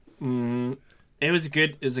 Yep. It was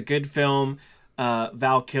a good film.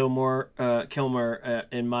 Val Kilmer,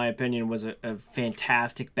 in my opinion, was a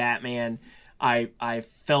fantastic Batman. I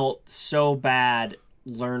felt so bad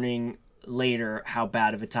learning later how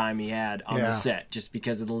bad of a time he had on the set, just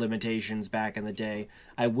because of the limitations back in the day.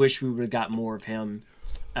 I wish we would have got more of him.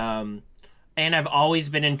 And I've always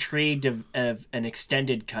been intrigued of an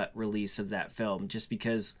extended cut release of that film, just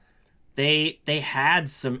because they had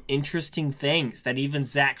some interesting things that even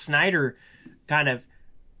Zack Snyder kind of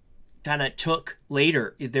took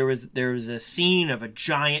later. There was a scene of a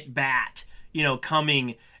giant bat,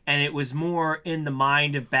 coming, and it was more in the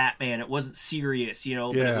mind of Batman. It wasn't serious,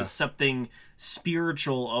 but it was something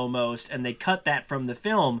spiritual almost, and they cut that from the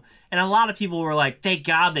film. And a lot of people were like, thank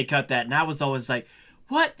God they cut that. And I was always like,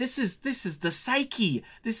 what? This is the psyche.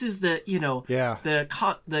 This is the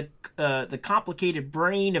complicated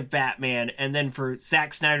brain of Batman. And then for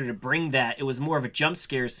Zack Snyder to bring that, it was more of a jump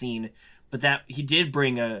scare scene, but that he did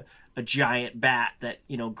bring a giant bat that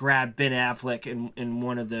grabbed Ben Affleck in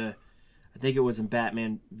one of the, I think it was in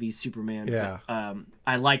Batman v Superman. Yeah. But,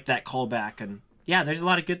 I like that callback, and there's a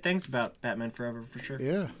lot of good things about Batman Forever for sure.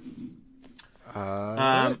 Yeah.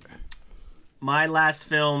 My last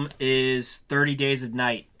film is 30 Days of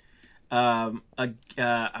Night. I'm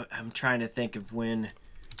trying to think of when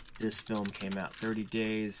this film came out. 30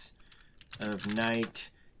 Days of Night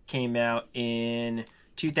came out in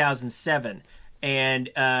 2007. And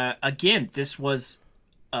again, this was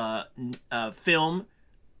a film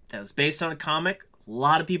that was based on a comic a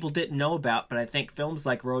lot of people didn't know about, but I think films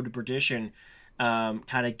like Road to Perdition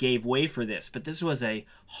kind of gave way for this. But this was a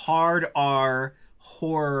hard R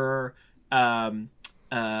horror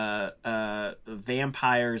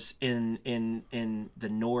vampires in the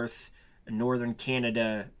northern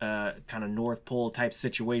Canada, kind of North Pole type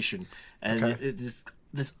situation. And it's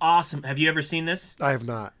this awesome. Have you ever seen this? I have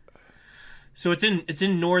not. So it's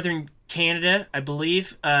in northern Canada, I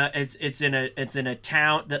believe. It's in a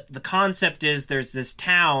town. The concept is there's this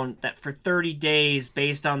town that for 30 days,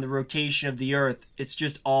 based on the rotation of the Earth, it's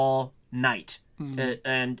just all night,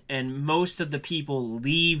 and most of the people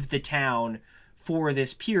leave the town for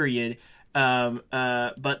this period.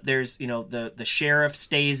 But there's the sheriff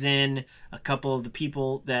stays in. A couple of the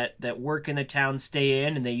people that work in the town stay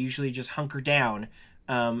in, and they usually just hunker down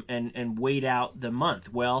and wait out the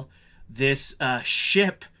month. Well, this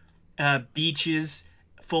ship beaches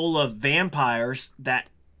full of vampires that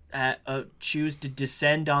choose to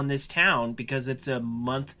descend on this town because it's a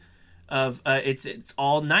month of it's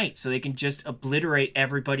all night, so they can just obliterate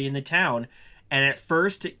everybody in the town. And at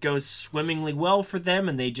first it goes swimmingly well for them,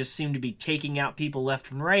 and they just seem to be taking out people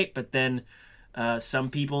left and right. But then some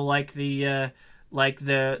people, like the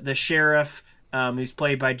sheriff, who's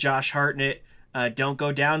played by Josh Hartnett, don't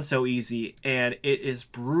go down so easy. And it is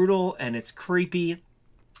brutal, and it's creepy,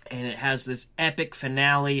 and it has this epic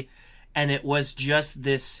finale. And it was just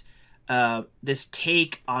this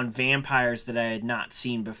take on vampires that I had not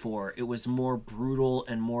seen before. It was more brutal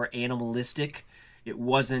and more animalistic. It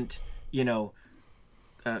wasn't,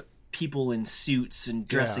 people in suits and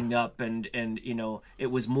dressing up, and it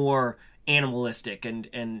was more animalistic, and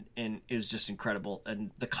it was just incredible.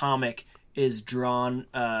 And the comic is drawn,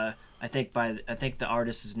 I think the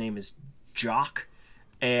artist's name is Jock,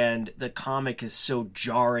 and the comic is so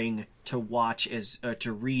jarring to watch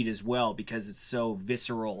to read as well, because it's so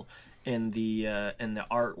visceral in the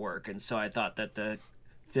artwork. And so I thought that the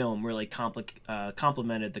film really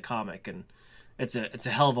complemented the comic, and it's a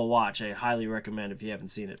hell of a watch. I highly recommend if you haven't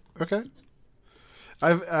seen it. Okay.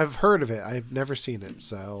 I've heard of it. I've never seen it,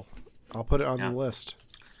 so I'll put it on the list.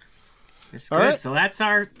 It's good. Right. So that's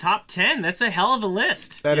our top 10. That's a hell of a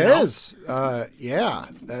list. That is. Yeah,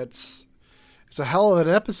 it's a hell of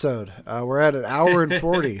an episode. We're at an hour and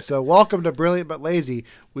 40. So welcome to Brilliant but Lazy.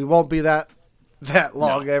 We won't be that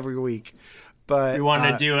long every week. But we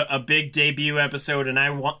wanted to do a big debut episode, and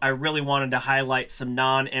I really wanted to highlight some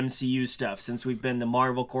non-MCU stuff, since we've been the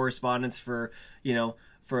Marvel correspondents for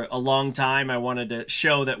a long time. I wanted to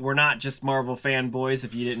show that we're not just Marvel fanboys,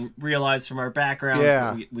 if you didn't realize from our backgrounds.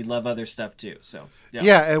 Yeah. But we love other stuff too. So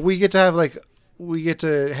yeah, and we get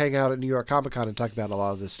to hang out at New York Comic Con and talk about a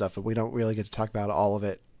lot of this stuff, but we don't really get to talk about all of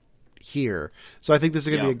it here. So I think this is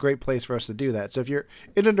going to be a great place for us to do that. So if you're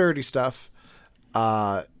into nerdy stuff,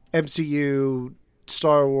 MCU,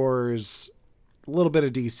 Star Wars, a little bit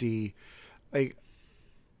of DC, make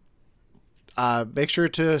sure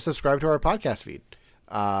to subscribe to our podcast feed.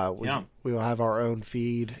 We will have our own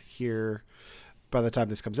feed here by the time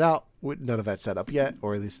this comes out. None of that's set up yet,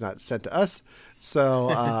 or at least not sent to us.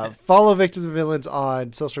 So follow Victims and Villains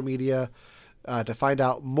on social media to find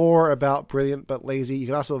out more about Brilliant but Lazy. You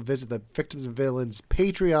can also visit the Victims and Villains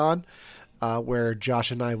Patreon, where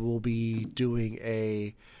Josh and I will be doing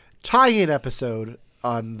a tie-in episode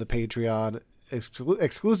on the Patreon,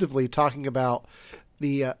 exclusively talking about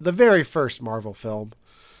the very first Marvel film,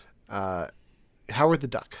 Howard the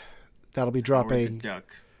Duck. That'll be dropping.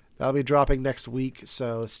 That'll be dropping next week,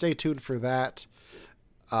 so stay tuned for that.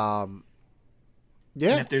 And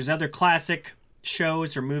if there's other classic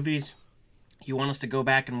shows or movies you want us to go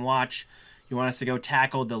back and watch, you want us to go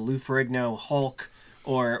tackle the Lou Ferrigno Hulk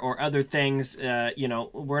or other things,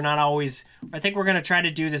 we're not always. I think we're going to try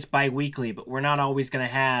to do this bi-weekly, but we're not always going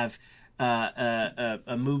to have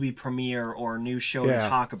a movie premiere or new show to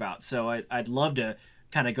talk about. So I'd love to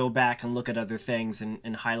kind of go back and look at other things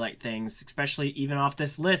and highlight things, especially even off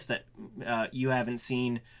this list that you haven't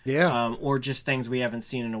seen, or just things we haven't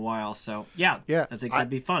seen in a while. So I think that'd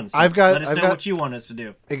be fun. So let us know what you want us to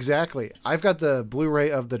do. Exactly. I've got the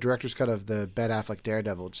Blu-ray of the director's cut of the Ben Affleck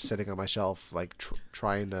Daredevil just sitting on my shelf, like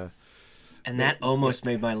trying to. And that almost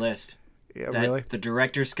made my list. Yeah, really? The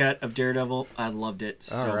director's cut of Daredevil, I loved it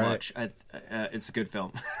so much. It's a good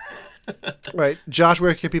film. Right. Josh,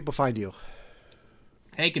 where can people find you?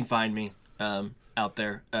 They can find me out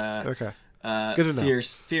there. Okay. Good to know.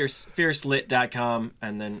 Fiercelit.com,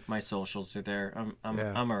 and then my socials are there.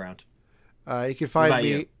 I'm around. You can find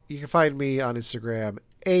me. You can find me on Instagram,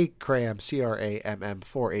 acram CRAMM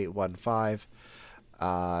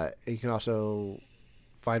 4815. You can also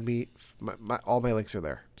find me. All my links are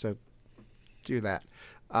there. So do that.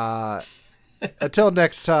 Until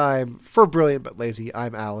next time, for Brilliant but Lazy,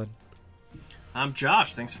 I'm Alan. I'm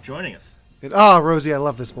Josh. Thanks for joining us. And Rosie, I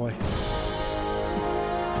love this boy.